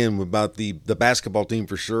was saying about the basketball team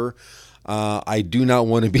for sure. I do not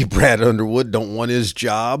want to be Brad Underwood. Don't want his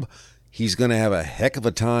job. He's going to have a heck of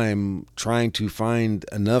a time trying to find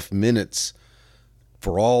enough minutes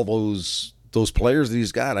for all those players that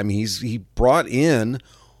he's got. I mean, he brought in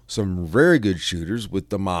some very good shooters with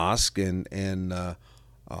Damask and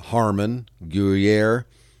Harmon, Guerriere,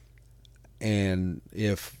 and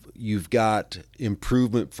if you've got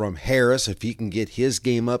improvement from Harris, if he can get his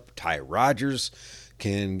game up, Ty Rodgers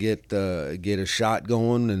can get a shot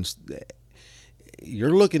going, and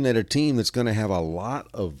you're looking at a team that's going to have a lot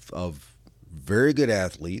of very good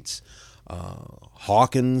athletes.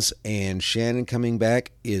 Hawkins and Shannon coming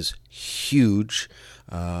back is huge.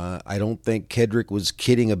 I don't think Kedric was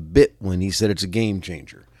kidding a bit when he said it's a game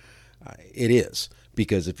changer. It is,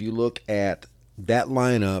 because if you look at that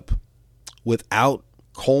lineup without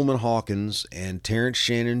Coleman Hawkins and Terrence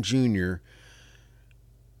Shannon Jr.,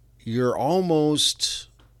 you're almost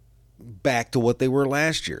back to what they were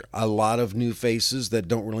last year. A lot of new faces that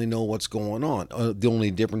don't really know what's going on. The only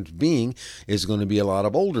difference being is going to be a lot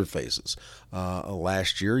of older faces.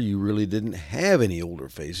 Last year, you really didn't have any older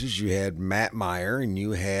faces. You had Matt Meyer and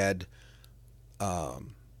you had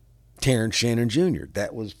Terrence Shannon Jr.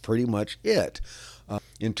 That was pretty much it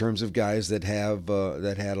in terms of guys that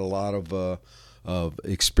had a lot of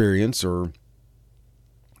experience or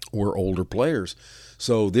were older players.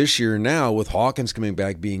 So this year now, with Hawkins coming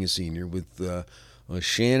back being a senior, with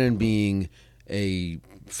Shannon being a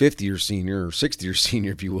fifth-year senior or sixth-year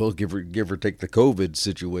senior, if you will, give or take the COVID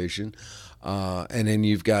situation, and then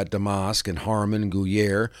you've got Damask and Harmon and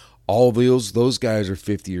Guerriere. All those guys are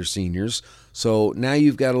fifth-year seniors. So now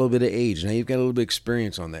you've got a little bit of age. Now you've got a little bit of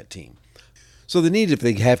experience on that team. So the need, if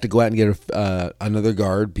they have to go out and get another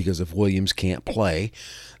guard because if Williams can't play,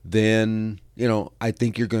 then I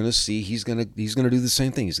think you're going to see he's going to do the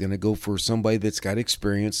same thing. He's going to go for somebody that's got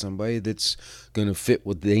experience, somebody that's going to fit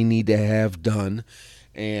what they need to have done,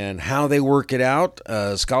 and how they work it out,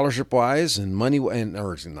 scholarship wise and money,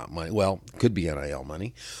 or not money. Well, could be NIL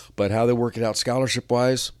money, but how they work it out scholarship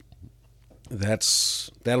wise,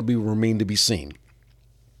 that'll remain to be seen.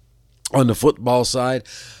 On the football side,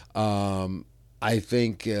 I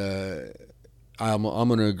think I'm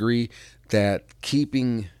going to agree that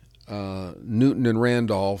keeping Newton and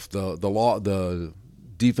Randolph, the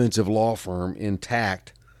defensive law firm,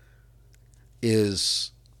 intact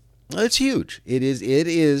it's huge. It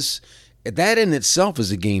is that in itself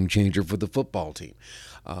is a game changer for the football team.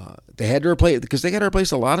 They had to replace because they got to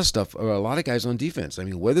replace a lot of stuff, a lot of guys on defense. I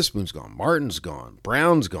mean, Witherspoon's gone, Martin's gone,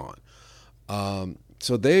 Brown's gone.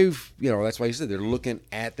 So they've, that's why you said they're looking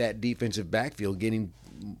at that defensive backfield, getting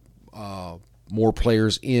more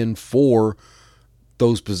players in for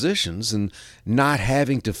those positions and not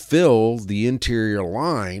having to fill the interior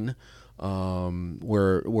line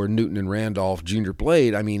where Newton and Randolph Jr.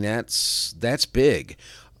 played. I mean, that's big.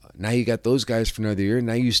 Now you got those guys for another year.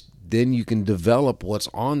 Now then you can develop what's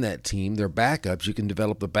on that team, their backups. You can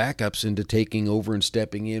develop the backups into taking over and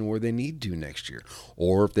stepping in where they need to next year,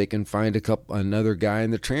 or if they can find another guy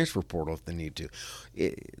in the transfer portal if they need to.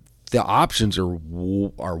 The options are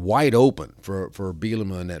wide open for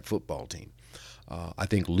Bielema and that football team. I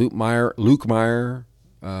think Luke Altmaier,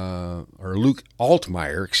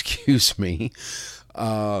 excuse me.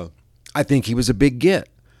 I think he was a big get.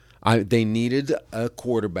 They needed a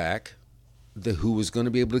quarterback who was going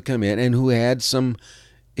to be able to come in and who had some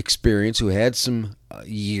experience, who had some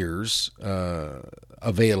years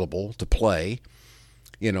available to play.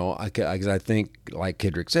 I think, like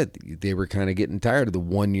Kedric said, they were kind of getting tired of the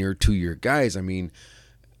 1 year, 2 year guys. I mean,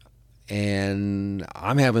 and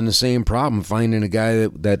I'm having the same problem finding a guy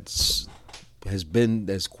that's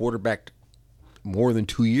quarterbacked more than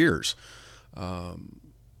 2 years.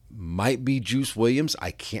 Might be Juice Williams.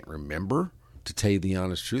 I can't remember, to tell you the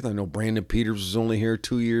honest truth. I know Brandon Peters was only here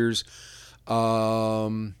 2 years.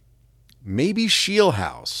 Maybe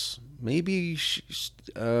Shieldhouse. Maybe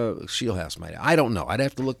Shieldhouse might. I don't know. I'd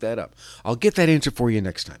have to look that up. I'll get that answer for you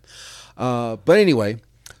next time. But anyway,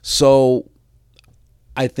 so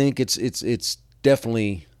I think it's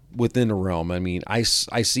definitely within the realm. I mean, I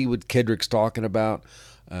see what Kedric's talking about.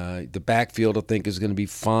 The backfield, I think, is going to be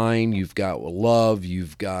fine. You've got Love.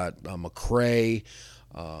 You've got McCray.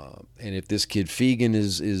 And if this kid Fegan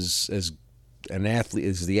is as an athlete,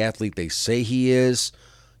 is the athlete they say he is,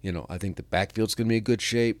 I think the backfield's going to be in good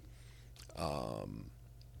shape.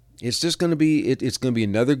 It's just going to be it's going to be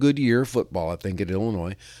another good year of football, I think, at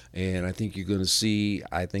Illinois, and I think you're going to see,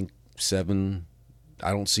 I think, 7.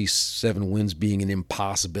 I don't see 7 wins being an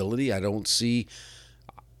impossibility. I don't see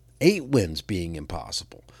 8 wins being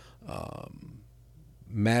impossible.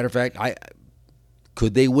 Matter of fact,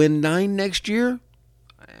 could they win 9 next year?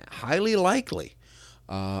 Highly likely.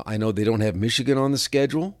 I know they don't have Michigan on the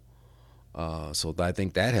schedule, so I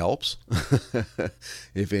think that helps,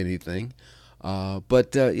 if anything.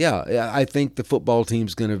 But I think the football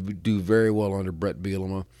team's going to do very well under Brett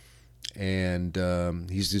Bielema, and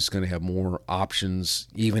he's just going to have more options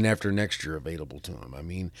even after next year available to him. I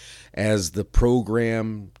mean, as the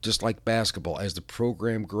program, just like basketball, as the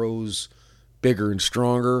program grows bigger and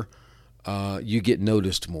stronger, you get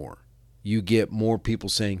noticed more. You get more people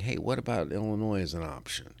saying, hey, what about Illinois as an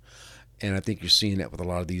option? And I think you're seeing that with a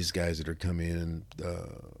lot of these guys that are coming in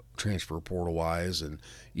transfer portal-wise, and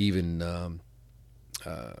even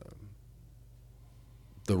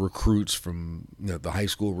the recruits from the high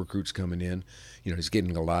school recruits coming in. He's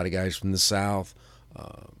getting a lot of guys from the South.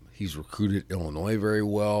 He's recruited Illinois very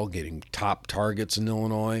well, getting top targets in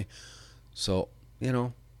Illinois. So,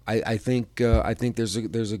 I think there's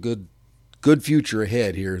a good future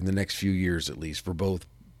ahead here in the next few years, at least, for both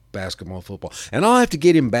basketball and football. And I'll have to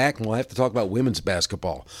get him back, and we'll have to talk about women's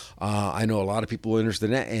basketball. I know a lot of people are interested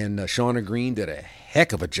in that, and Shauna Green did a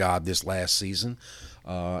heck of a job this last season.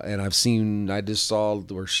 And I just saw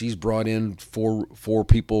where she's brought in four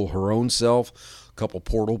people her own self, a couple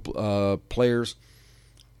portal players,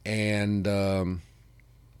 and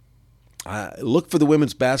I look for the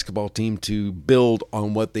women's basketball team to build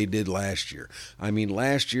on what they did last year. I mean,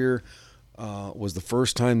 last year was the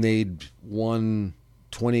first time they'd won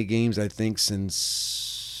 20 games, I think,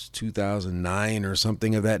 since 2009 or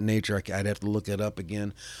something of that nature. I'd have to look it up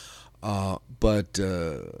again. But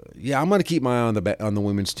I'm going to keep my eye on the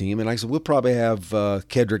women's team. And like I said, we'll probably have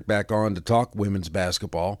Kedric back on to talk women's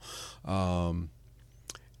basketball. And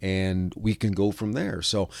we can go from there.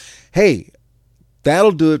 So, hey,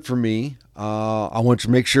 that'll do it for me. I want you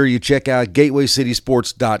to make sure you check out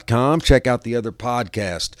GatewayCitySports.com. Check out the other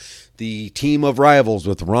podcast, The Team of Rivals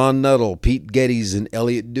with Ron Nuttall, Pete Geddes, and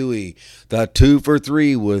Elliot Dewey. The 2 for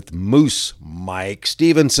 3 with Moose Mike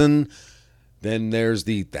Stevenson. Then there's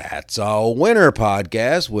the That's a Winner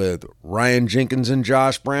podcast with Ryan Jenkins and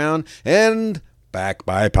Josh Brown. And back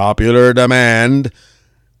by popular demand,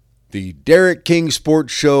 the Derek King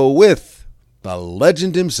Sports Show with the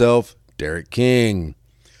legend himself, Derek King.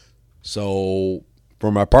 So,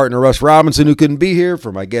 for my partner Russ Robinson, who couldn't be here,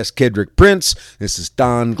 for my guest Kedric Prince, this is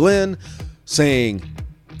Don Glenn saying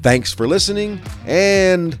thanks for listening,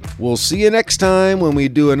 and we'll see you next time when we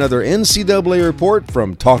do another NCAA report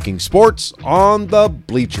from Talking Sports on the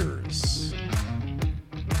Bleachers.